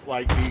has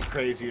like the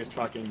craziest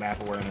fucking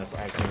map awareness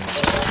I've seen.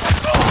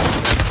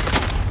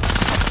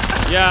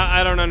 Yeah,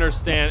 I don't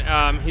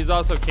understand. He's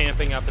also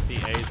camping up at the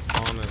A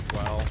spawn as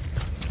well.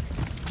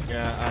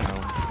 Yeah, I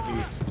know.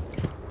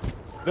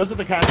 Those are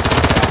the kinds of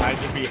things that I'd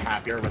just be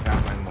happier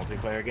without playing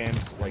multiplayer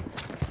games. Like,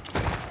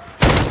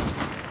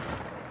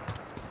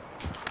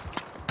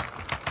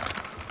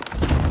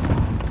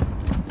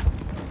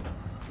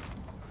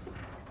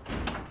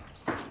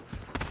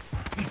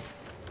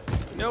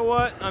 You know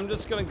what? I'm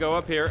just gonna go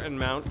up here and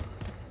mount.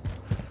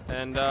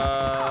 And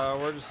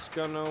we're just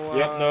gonna.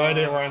 yep, no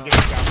idea where I'm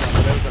getting shot from,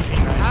 but it was a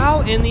P90.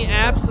 How in the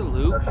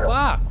absolute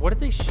fuck? What did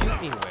they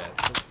shoot me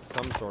with? It's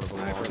some sort of a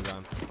long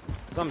gun.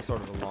 Some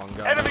sort of a long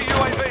gun. Enemy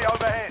UAV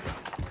overhead.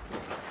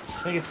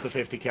 I think it's the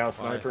 50 cal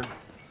sniper.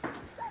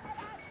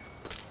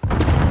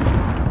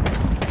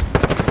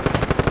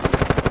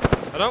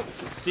 I don't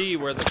see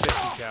where the 50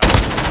 cal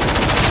is.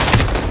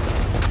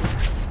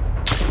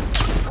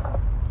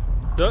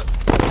 Duh.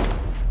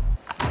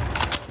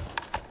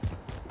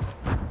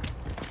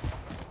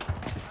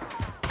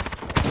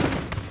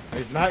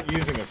 He's not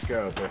using a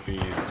scope if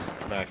he's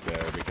back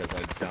there because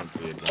I don't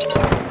see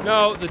it.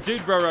 No, the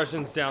dude bro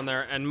Russian's down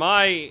there, and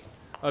my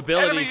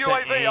ability Enemy to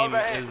UAV aim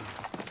overhead.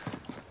 is...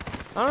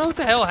 I don't know what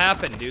the hell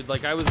happened, dude.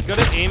 Like, I was good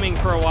at aiming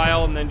for a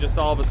while, and then just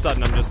all of a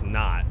sudden, I'm just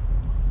not.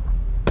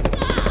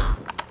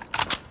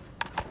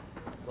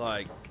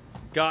 Like,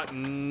 got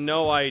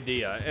no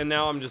idea. And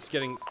now I'm just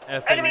getting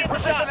effing Enemy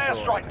precision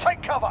destroyed. airstrike.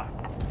 Take cover.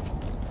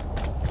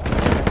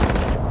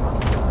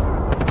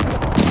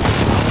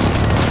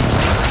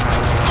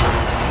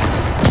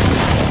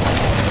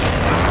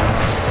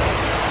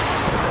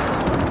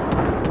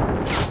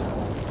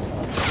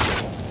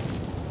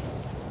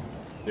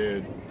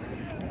 Dude,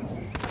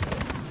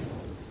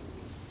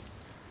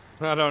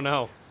 I don't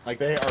know. like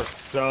they are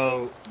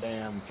so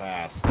damn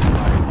fast.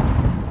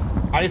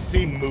 Like, I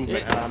see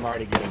movement and I'm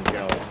already getting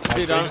killed. Like,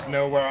 Dude, they I'm- just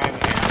know where I am,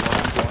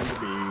 where I'm going to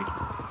be.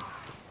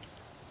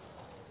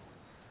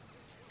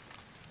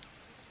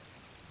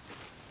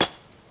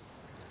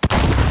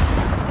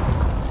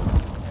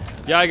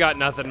 Yeah, I got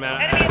nothing,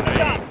 man. Enemy at the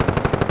top.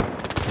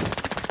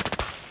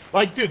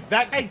 Like, dude,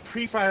 that guy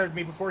pre-fired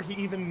me before he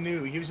even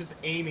knew. He was just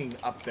aiming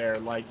up there,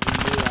 like he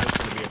knew I was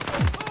gonna be a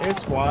They're a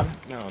squad?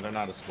 No, they're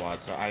not a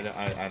squad. So I don't.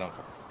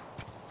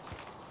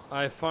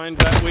 I find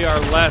that we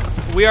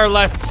are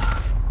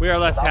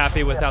less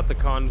happy without the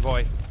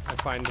convoy. I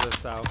find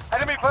this out.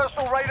 Enemy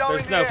personal radar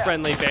There's in the no air.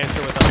 friendly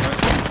banter with them.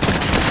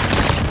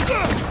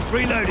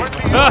 Reloading.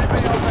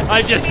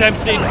 I just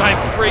emptied my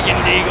freaking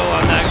deagle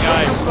on that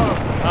guy.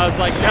 I was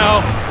like,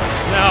 no,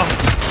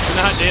 I'm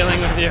not dealing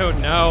with you,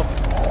 no.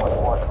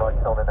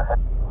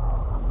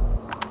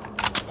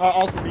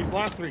 Also, these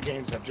last 3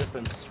 games have just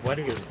been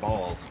sweaty as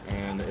balls,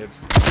 and it's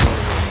really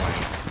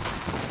annoying.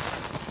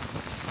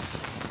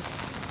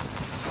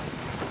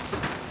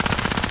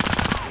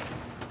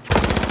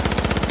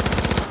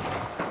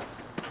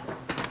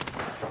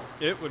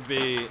 It would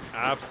be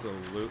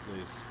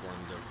absolutely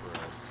splendid for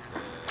us.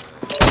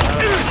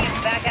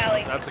 Back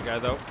alley. That's a guy,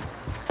 though.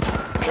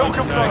 Kill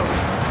confirmed.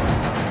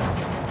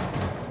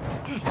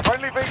 Thanks.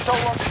 Friendly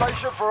VTOL on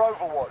station for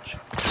Overwatch.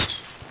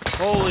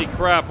 Holy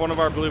crap, one of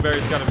our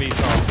blueberries got a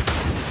VTOL.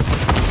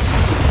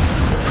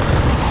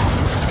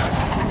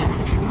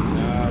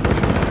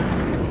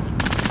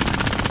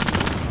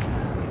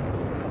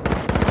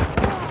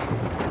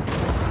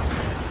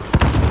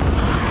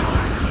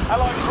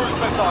 Allied cruise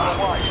missile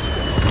away.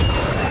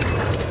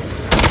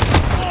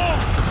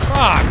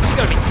 Fuck, you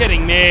gotta be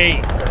kidding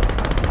me.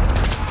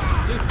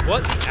 Dude,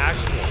 what the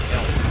actual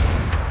hell?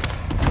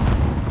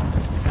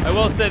 I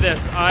will say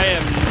this, I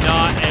am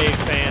not a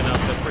fan of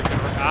the freaking...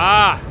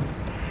 Ah!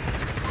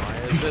 Why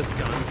is this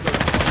gun so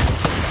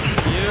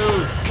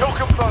confused? Kill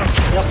confirmed.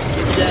 Yep,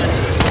 again, I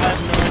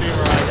have no idea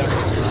where I am.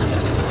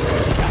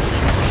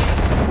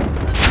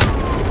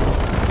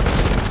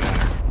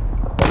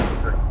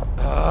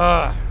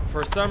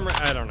 For some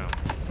reason, I don't know.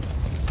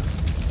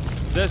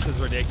 This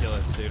is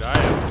ridiculous, dude. I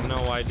have no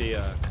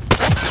idea.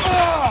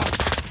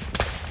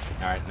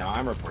 Alright, now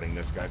I'm reporting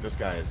this guy. This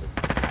guy is a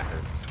hacker.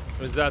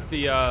 Was that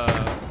the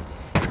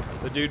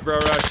dude bro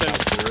Russian?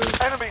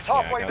 Enemies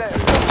halfway there.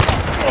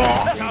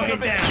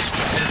 Target down.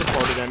 I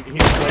reported him.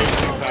 He's way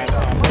too fast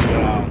on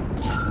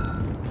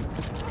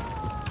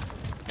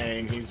the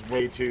and he's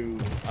way too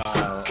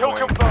Kill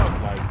aware.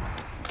 confirmed. Like,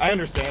 I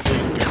understand that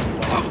you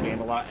can play this game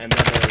a lot, and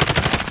then there's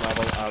that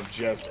level of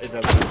just it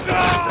doesn't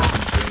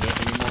doing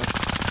it anymore.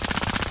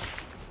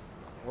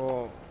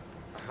 Well,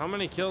 how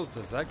many kills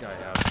does that guy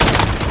have?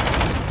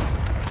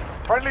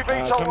 Friendly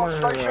VTOL on Somewhere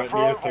station for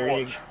near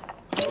Overwatch. 30.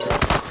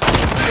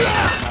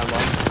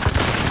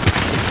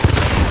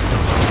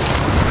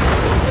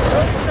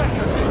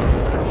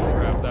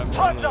 Grab that Time's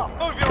friendly. up.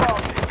 Move your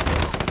arms.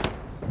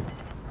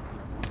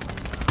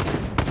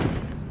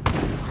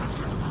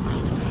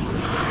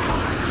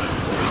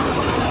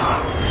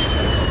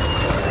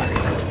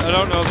 I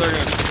don't know if they're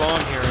gonna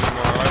spawn here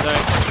anymore, are they?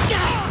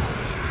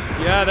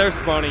 Yeah, they're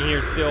spawning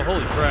here still.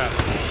 Holy crap.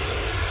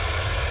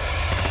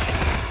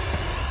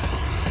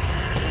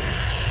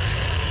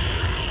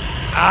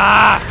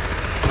 Ah!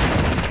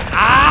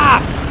 Ah!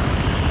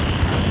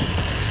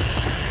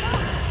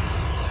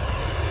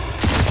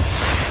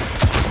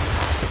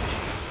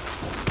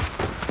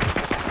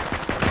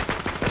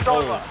 It's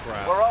Holy over.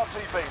 crap. We're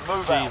RTB.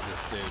 Move out.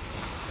 Jesus, dude.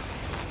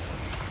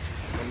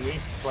 When we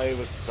play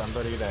with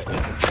somebody that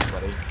isn't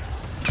sweaty,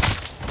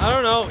 I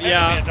don't know.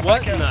 Yeah,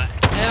 what in the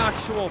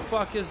actual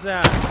fuck is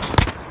that?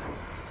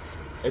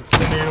 it's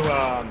the new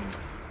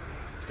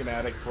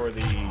schematic for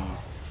the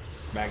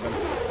Magnum.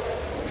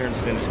 Turns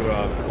it into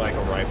a like a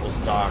rifle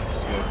stock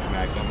scoped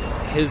Magnum.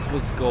 His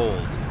was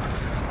gold.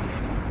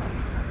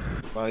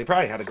 Well, he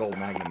probably had a gold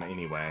Magnum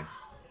anyway.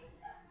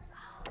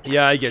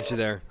 Yeah, I get you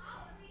there.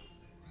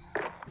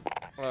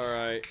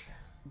 Alright.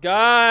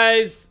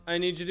 Guys, I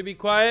need you to be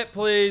quiet,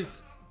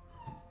 please.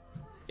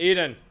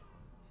 Eden.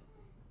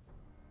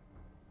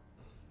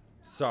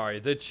 Sorry,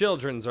 the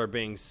children's are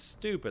being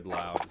stupid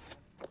loud.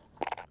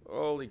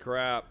 Holy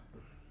crap.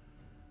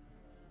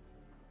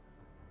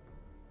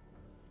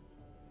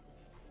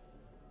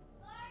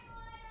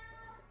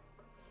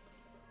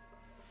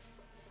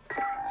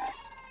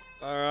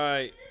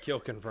 Alright, kill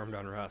confirmed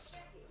on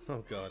Rust.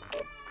 Oh god.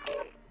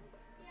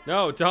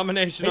 No,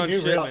 domination Hey, on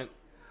dude, shipment. really?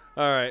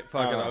 All right,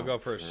 fuck it. Oh, I'll go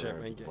for a sure,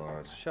 shipment.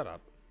 Lord. Shut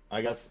up.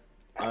 I guess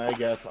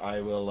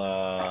I will.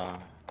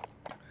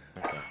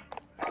 Okay.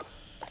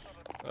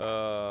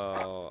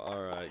 Oh,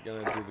 all right.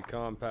 Gonna do the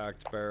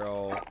compact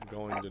barrel.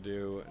 Going to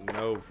do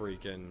no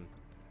freaking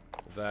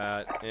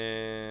that.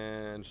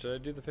 And should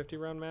I do the 50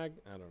 round mag?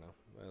 I don't know.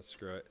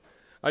 Screw it.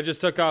 I just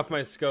took off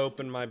my scope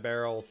and my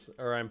barrels,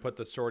 or I put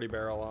the sortie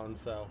barrel on.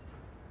 So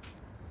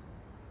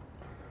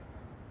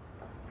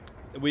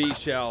we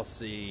shall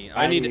see.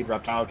 I need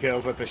reptile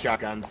kills with the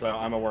shotgun, so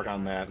I'm gonna work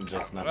on that and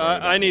just not.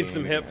 I need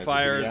some hip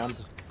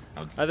fires.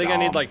 I think I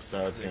need like so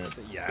 6.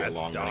 Yeah, it's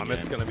it's dumb.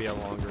 It's gonna be a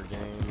longer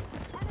game.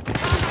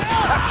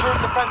 Capture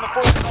and defend the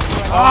fort.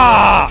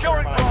 Ah!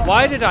 Securing Bravo.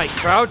 Why did I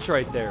crouch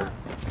right there?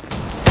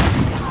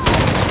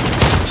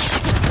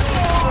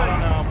 I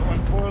don't know, but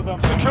when 4 of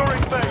them.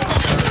 Securing B.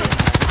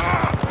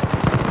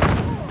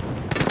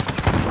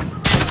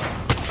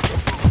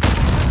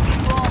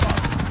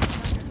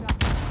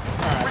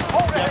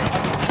 Report ahead.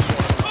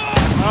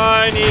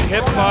 I need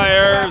hip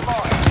fires. No,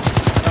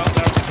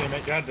 that was a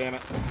teammate. God damn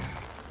it.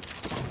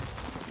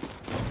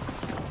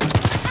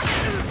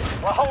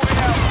 We're holding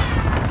out.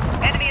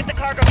 Enemy at the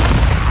cargo.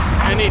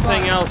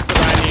 Anything else that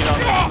I need on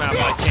this map,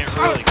 I can't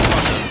really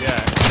fucking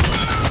get.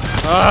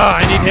 Ah,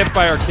 I need hip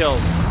fire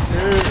kills.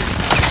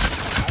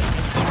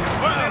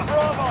 Losing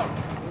Bravo.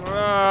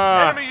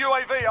 Ah, Enemy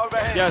UAV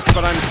overhead. yes,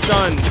 but I'm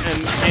stunned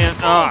and can't.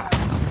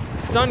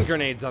 Stun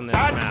grenades on this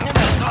map.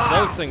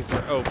 Those things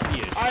are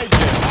OP-ish. I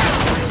really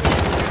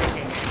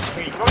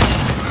hate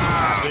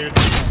dude.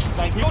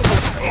 Like people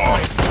just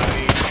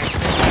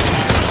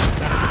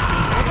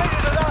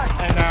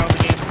and now the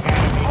game's mad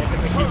at me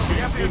because it keeps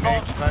shooting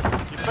teammates, but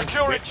keeps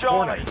Securing getting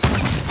Charlie. cornered.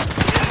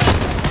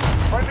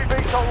 Friendly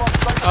VTOL on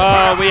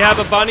station. We have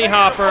a bunny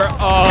hopper.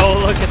 Oh,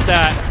 look at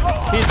that.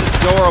 He's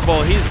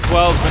adorable. He's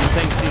 12 and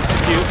thinks he's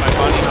cute by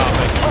bunny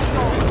hopping.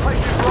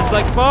 He's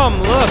like,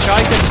 Mom, look,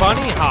 I can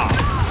bunny hop.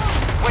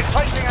 We're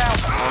taking out.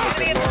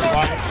 Enemy at the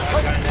cargo.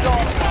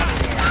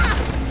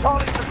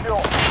 Charlie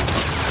secure.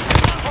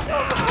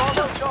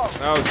 Bravo, go.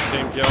 That was a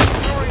team kill.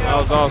 That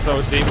was also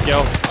a team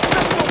kill.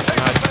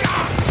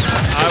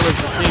 I was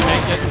the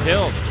teammate getting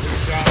killed.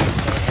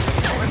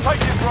 We're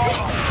taking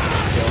Bravo.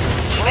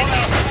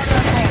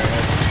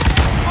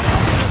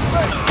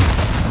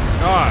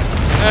 God,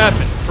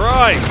 effing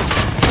Christ.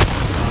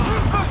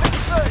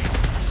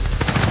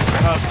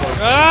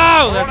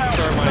 Oh, that's a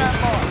thermite.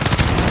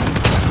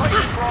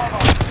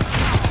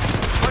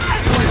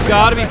 You've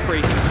got to be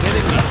freaking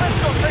kidding me.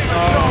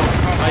 Oh,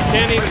 I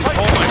can't even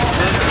pull my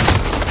trigger.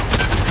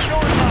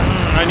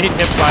 I need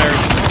hip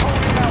fires.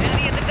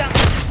 Enemy at the dump.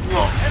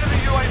 Enemy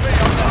UAV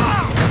on.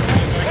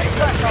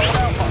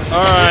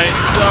 Alright,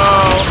 so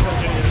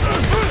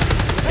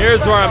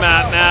here's where I'm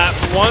at, Matt.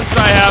 Once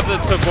I have the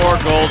Tavor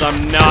Gold,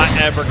 I'm not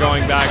ever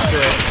going back to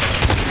it.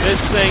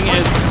 This thing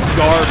is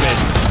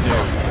garbage,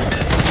 dude.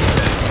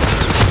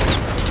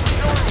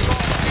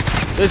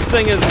 This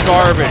thing is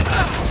garbage.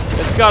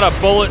 It's got a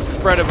bullet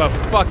spread of a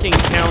fucking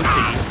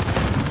county.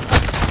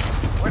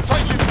 We're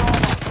taking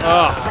Bravo.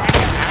 Ugh.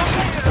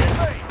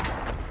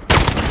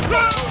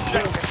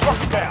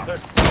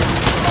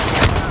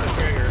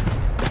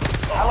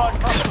 Allied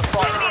cluster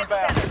strike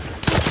inbound.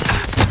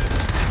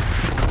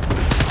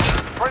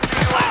 Friendly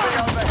UAV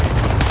overhead.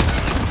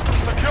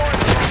 Securing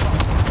Bravo.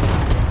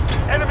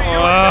 Enemy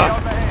UAV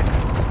overhead.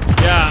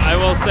 Yeah, I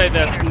will say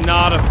this,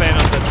 not a fan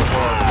of the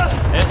Tavor.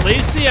 At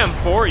least the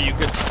M4 you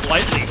could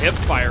slightly hip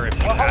fire if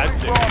you had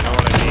to, you know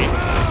what I mean?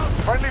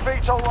 Friendly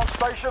VTOL on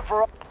station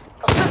for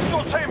assist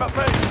your team at B.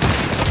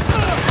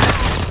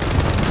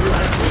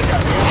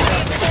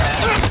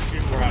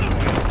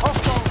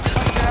 Hostile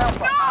taking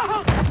Alpha.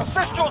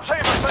 Assist your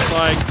team at B.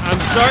 Like, I'm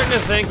starting to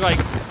think, like,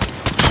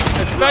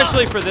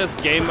 especially for this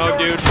game mode,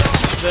 dude,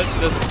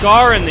 the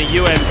SCAR and the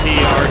UMP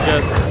are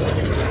just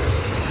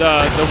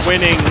the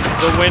winning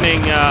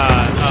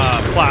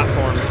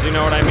platforms. You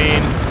know what I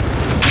mean?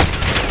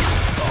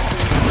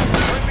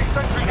 Friendly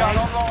sentry gun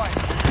online.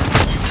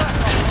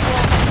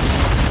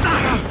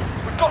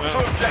 We've got two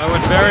objectives. I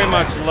would very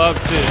much love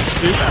to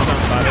shoot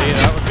somebody.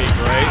 That would be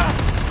great.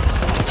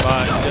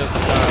 But just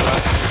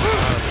that's just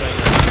not a thing.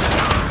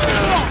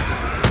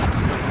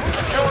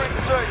 Securing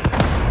C.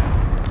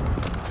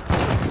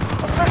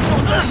 Official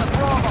team at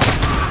Bravo.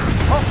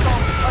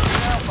 Hostile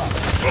taking Alpha.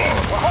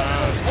 We're holding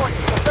all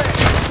points to defend.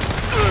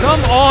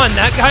 Come on,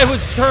 that guy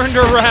was turned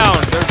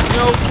around. There's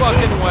no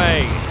fucking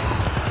way.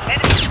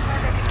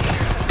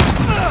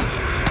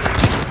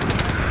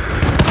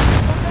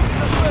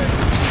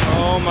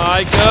 Oh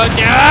my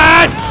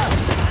goodness!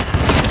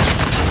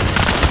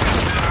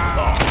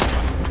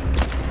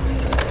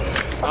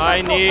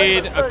 I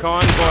need a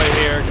convoy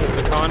here because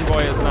the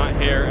convoy is not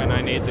here, and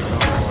I need the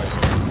convoy.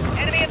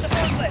 Enemy at the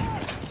forklift.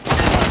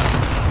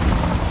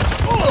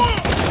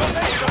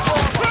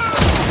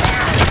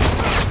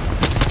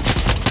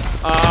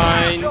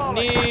 I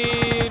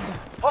need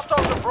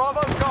Hostile to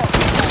Bravo, go.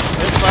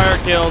 hit fire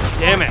kills.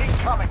 Damn it!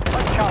 Coming,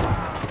 take cover.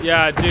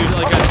 Yeah, dude.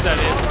 Like I said,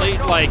 at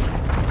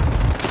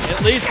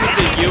least with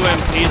the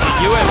UMP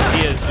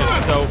is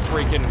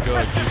freaking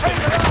good. You can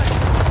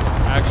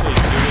actually do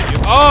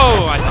it.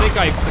 Oh, I think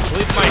I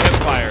completed my hip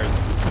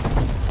fires.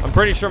 I'm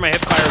pretty sure my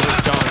hip fires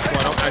are done, so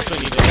I don't actually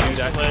need to do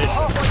that.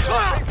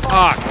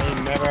 Fuck.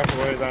 I never have to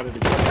worry about it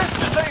again.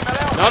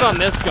 Not on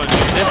this gun, dude.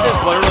 This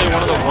is literally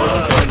one of the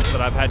worst guns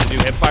that I've had to do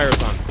hip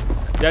fires on.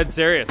 Dead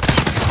serious.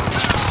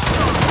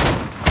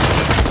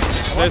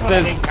 This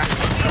is...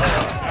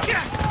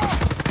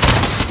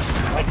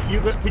 Like,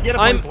 to get a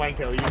point blank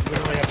kill, you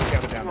literally have to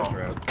shove it down this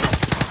road.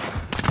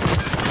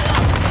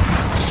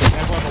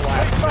 That's one of the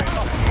last things.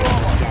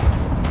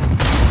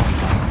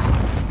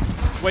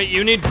 Wait,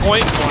 you need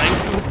point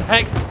blanks with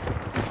that?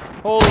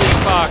 Holy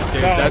fuck,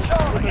 dude. No, That's...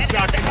 with the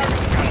shotgun.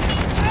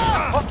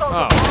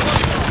 Oh.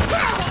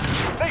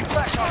 Leave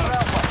back up and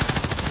Alpha.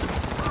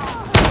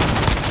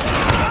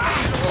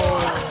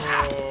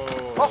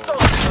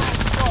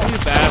 You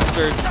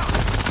bastards.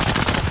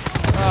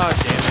 Oh,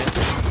 damn it.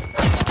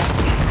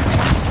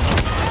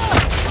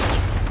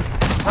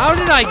 How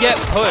did I get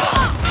pushed?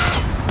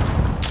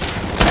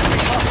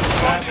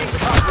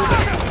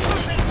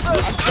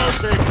 I'm so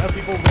sick of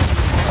people.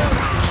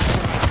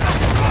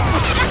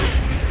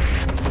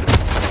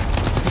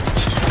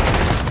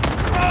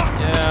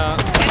 Yeah.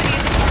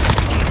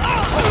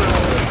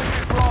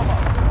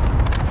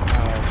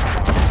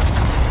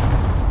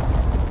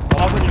 I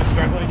love when you're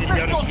struggling and you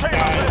go to shoot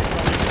guys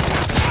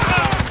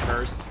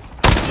first.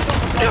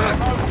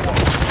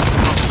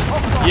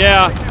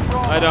 Yeah,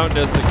 I don't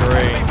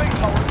disagree.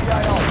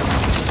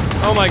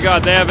 Oh my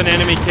god, they have an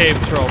enemy cave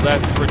troll.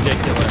 That's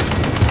ridiculous.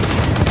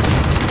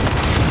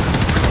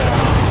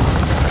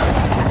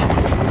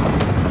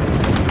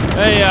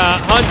 Hey,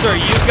 Hunter,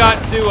 you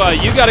got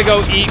to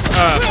go eat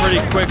pretty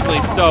quickly.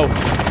 So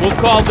we'll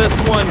call this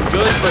one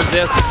good for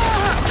this.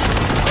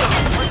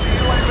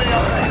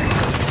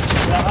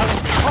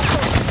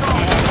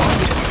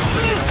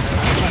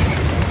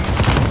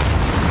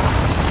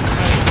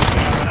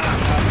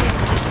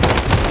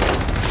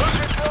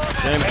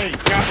 Hey,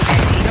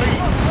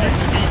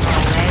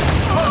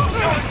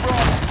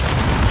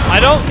 I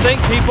don't think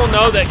people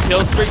know that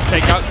kill streaks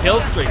take out kill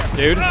streaks,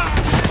 dude.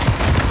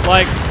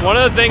 Like, one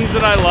of the things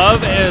that I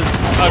love is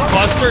a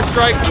cluster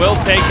strike will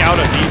take out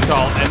a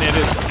VTOL, and it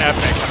is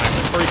epic, and I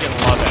freaking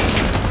love it.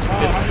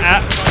 It's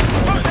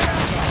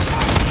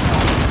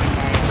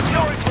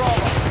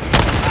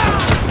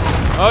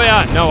Oh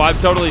yeah, no, I've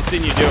totally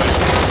seen you do it.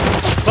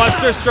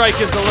 Cluster strike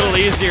is a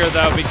little easier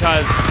though,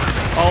 because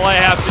all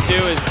I have to do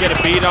is get a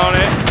beat on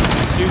it,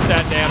 shoot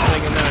that damn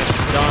thing, and then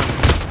it's done.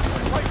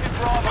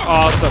 It's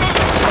awesome.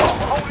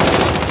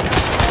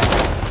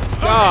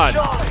 God.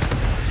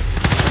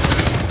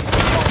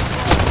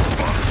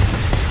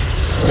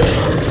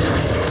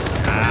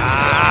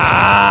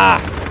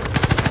 Ah!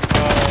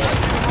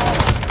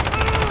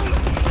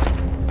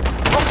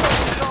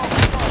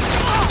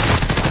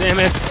 Damn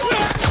it.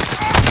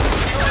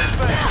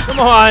 Come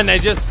on, they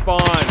just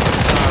spawned.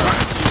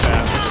 Alright, you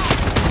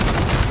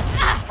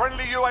bastards.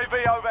 Friendly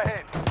UAV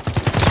overhead.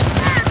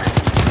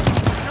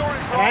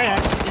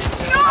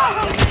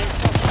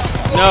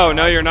 No,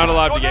 no, you're not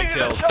allowed to get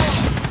kills.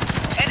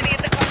 Enemy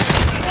at the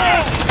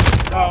car.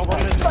 No, we're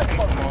gonna just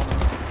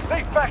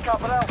Leave back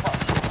up at Alpha.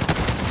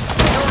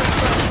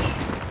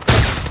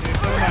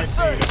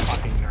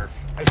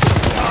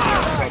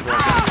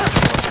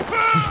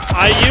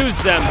 I use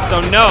them,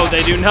 so no,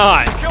 they do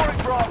not.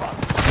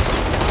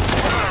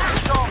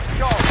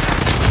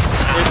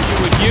 If you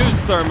would use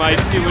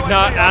thermites, you would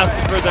not ask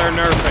for their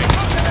nerfing.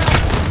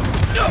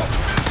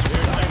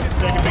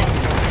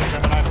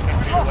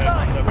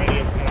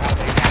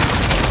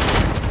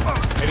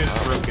 It is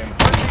broken.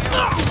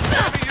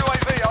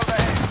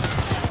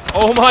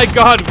 Oh my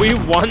god, we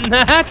won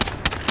that?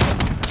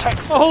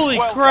 Holy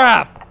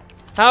crap!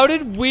 How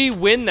did we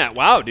win that?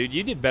 Wow, dude,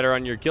 you did better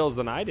on your kills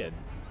than I did.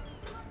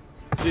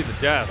 See the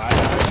deaths.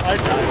 I died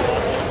a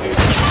lot, dude.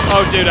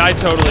 Oh, dude, I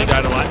totally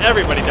died a lot.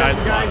 Everybody dies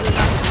a lot.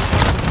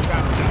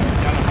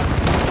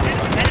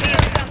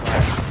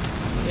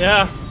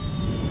 Yeah.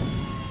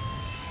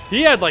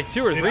 He had like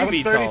 2 or 3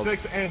 VTOLs.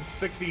 36 and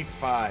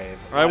 65.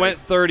 I went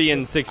 30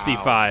 and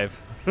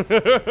 65.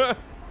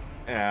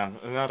 Yeah,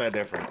 not that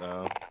different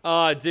though.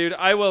 Dude,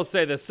 I will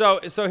say this.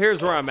 So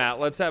here's where I'm at.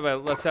 Let's have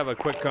a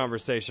quick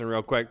conversation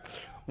real quick.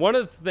 One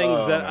of the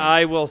things that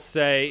I will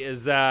say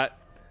is that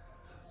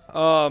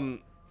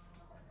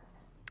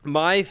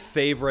my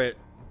favorite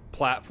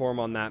platform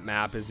on that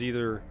map is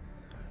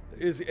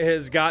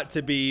has got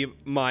to be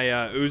my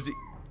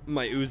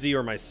Uzi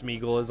or my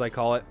Smeagol, as I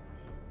call it.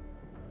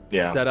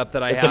 Yeah. Setup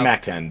that I have. It's a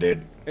Mac 10,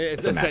 dude.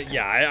 It's a Mac 10.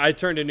 Yeah, I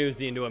turned an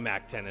Uzi into a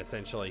Mac 10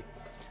 essentially.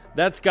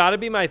 That's got to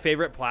be my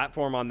favorite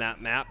platform on that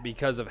map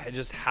because of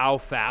just how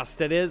fast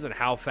it is and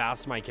how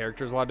fast my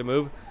character's allowed to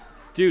move.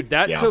 Dude,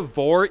 that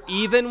Tavor,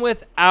 even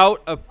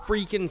without a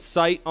freaking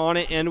sight on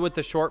it and with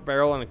the short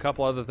barrel and a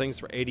couple other things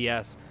for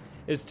ADS,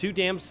 is too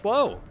damn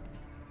slow.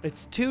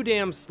 It's too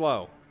damn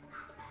slow.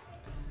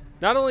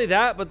 Not only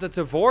that, but the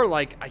Tavor,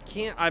 like,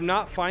 I'm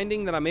not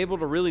finding that I'm able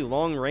to really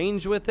long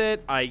range with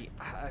it.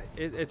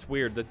 It's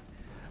weird.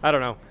 I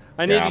don't know.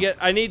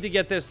 I need to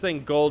get this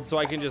thing gold so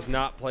I can just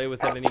not play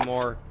with it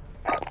anymore.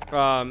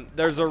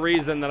 There's a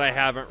reason that I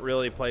haven't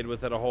really played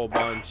with it a whole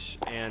bunch,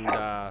 and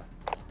I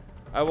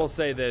will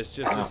say this,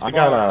 just as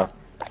far...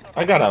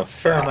 I got a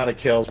fair amount of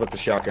kills with the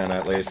shotgun,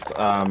 at least.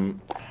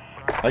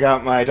 I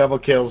got my double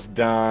kills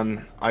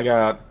done.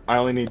 I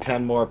only need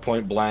 10 more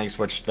point blanks,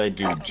 which they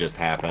do just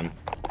happen.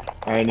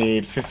 I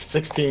need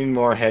 16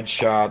 more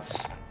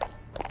headshots,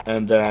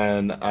 and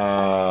then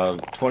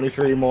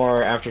 23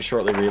 more after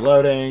shortly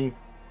reloading,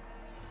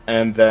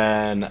 and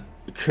then,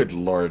 good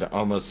lord,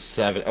 almost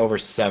over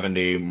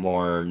 70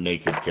 more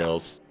naked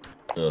kills.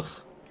 Ugh.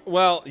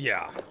 Well,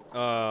 yeah.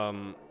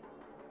 I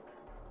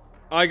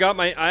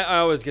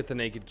always get the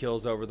naked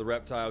kills over the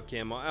reptile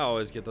camo. I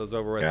always get those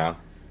over with. Yeah.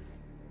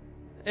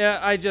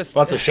 Yeah, I just...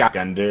 Well, it's a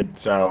shotgun, dude,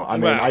 so, I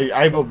mean, well,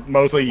 I will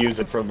mostly use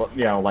it for,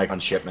 you know, like, on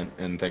shipment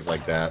and things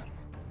like that.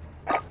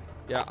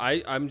 Yeah,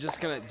 I'm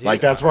just gonna... Dude,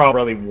 like, that's where I'll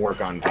really work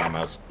on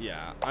camos.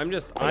 Yeah, I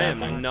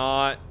am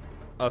not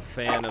a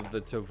fan of the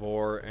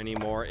Tavor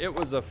anymore. It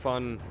was a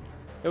fun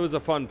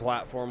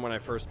platform when I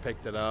first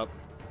picked it up,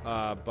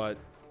 but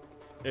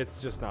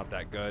it's just not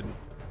that good.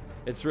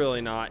 It's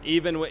really not.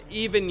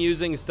 Even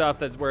using stuff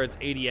that's where it's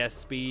ADS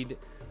speed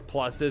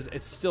pluses,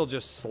 it's still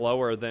just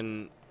slower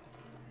than...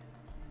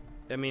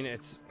 I mean,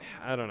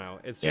 I don't know.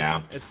 It's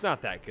just, it's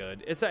not that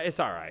good. It's all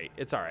right.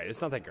 It's all right.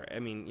 It's not that great. I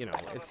mean, you know,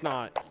 it's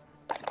not,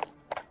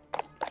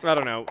 I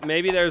don't know.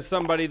 Maybe there's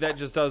somebody that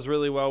just does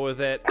really well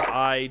with it.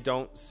 I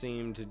don't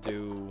seem to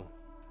do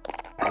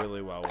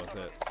really well with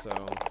it, so.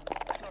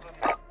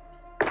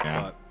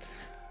 Yeah. But.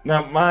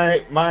 Now,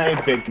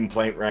 my big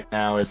complaint right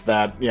now is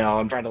that, you know,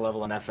 I'm trying to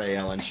level an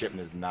FAL and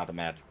shipment is not the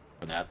match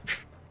for that.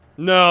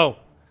 No,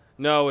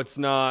 it's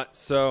not.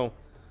 So.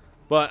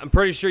 But I'm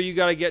pretty sure you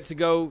got to get to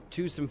go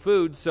to some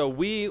food, so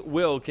we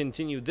will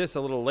continue this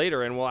a little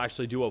later, and we'll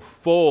actually do a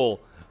full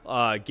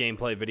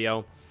gameplay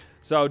video.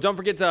 So don't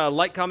forget to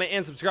like, comment,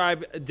 and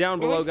subscribe down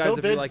below, guys,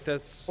 if you like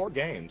this. 4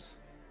 games.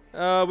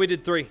 We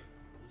did 3.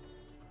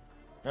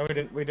 No, we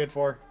didn't. We did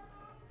 4.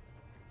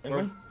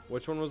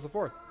 Which one was the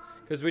 4th?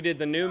 Because we did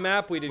the new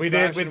map, we did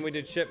Crash, and we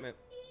did Shipment.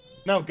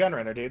 No,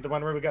 Gunrunner, dude. The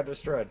one where we got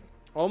destroyed.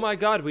 Oh my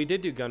god, we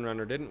did do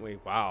Gunrunner, didn't we?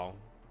 Wow.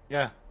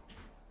 Yeah.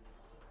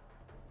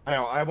 I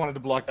know, I wanted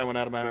to block that one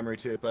out of my memory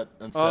too, but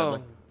sadly.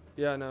 Oh,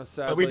 yeah, no,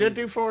 sadly. But we did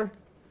do 4.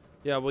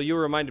 Yeah, well, you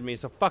reminded me,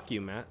 so fuck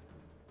you, Matt.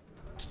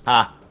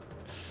 Ah.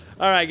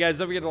 Alright, guys,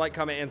 don't forget to like,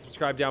 comment, and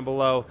subscribe down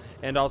below,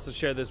 and also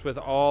share this with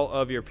all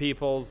of your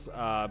peoples.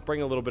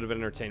 Bring a little bit of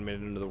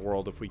entertainment into the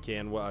world if we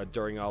can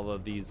during all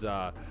these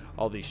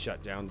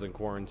shutdowns and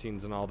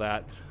quarantines and all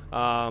that.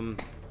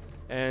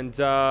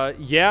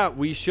 Yeah,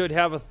 we should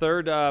have a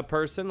third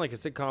person. Like I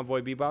said,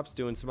 Convoy Bebop's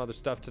doing some other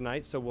stuff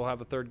tonight, so we'll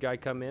have a third guy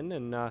come in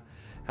and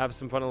have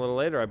some fun a little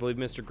later. I believe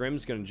Mr.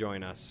 Grimm's going to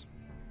join us.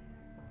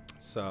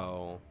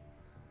 So,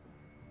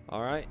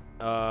 all right.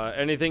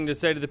 Anything to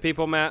say to the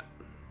people, Matt?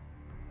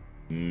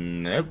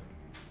 Nope.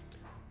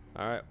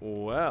 All right,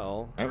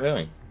 well. Not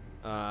really.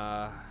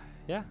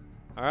 Yeah.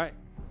 All right.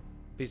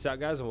 Peace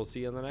out, guys, and we'll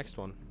see you in the next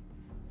one.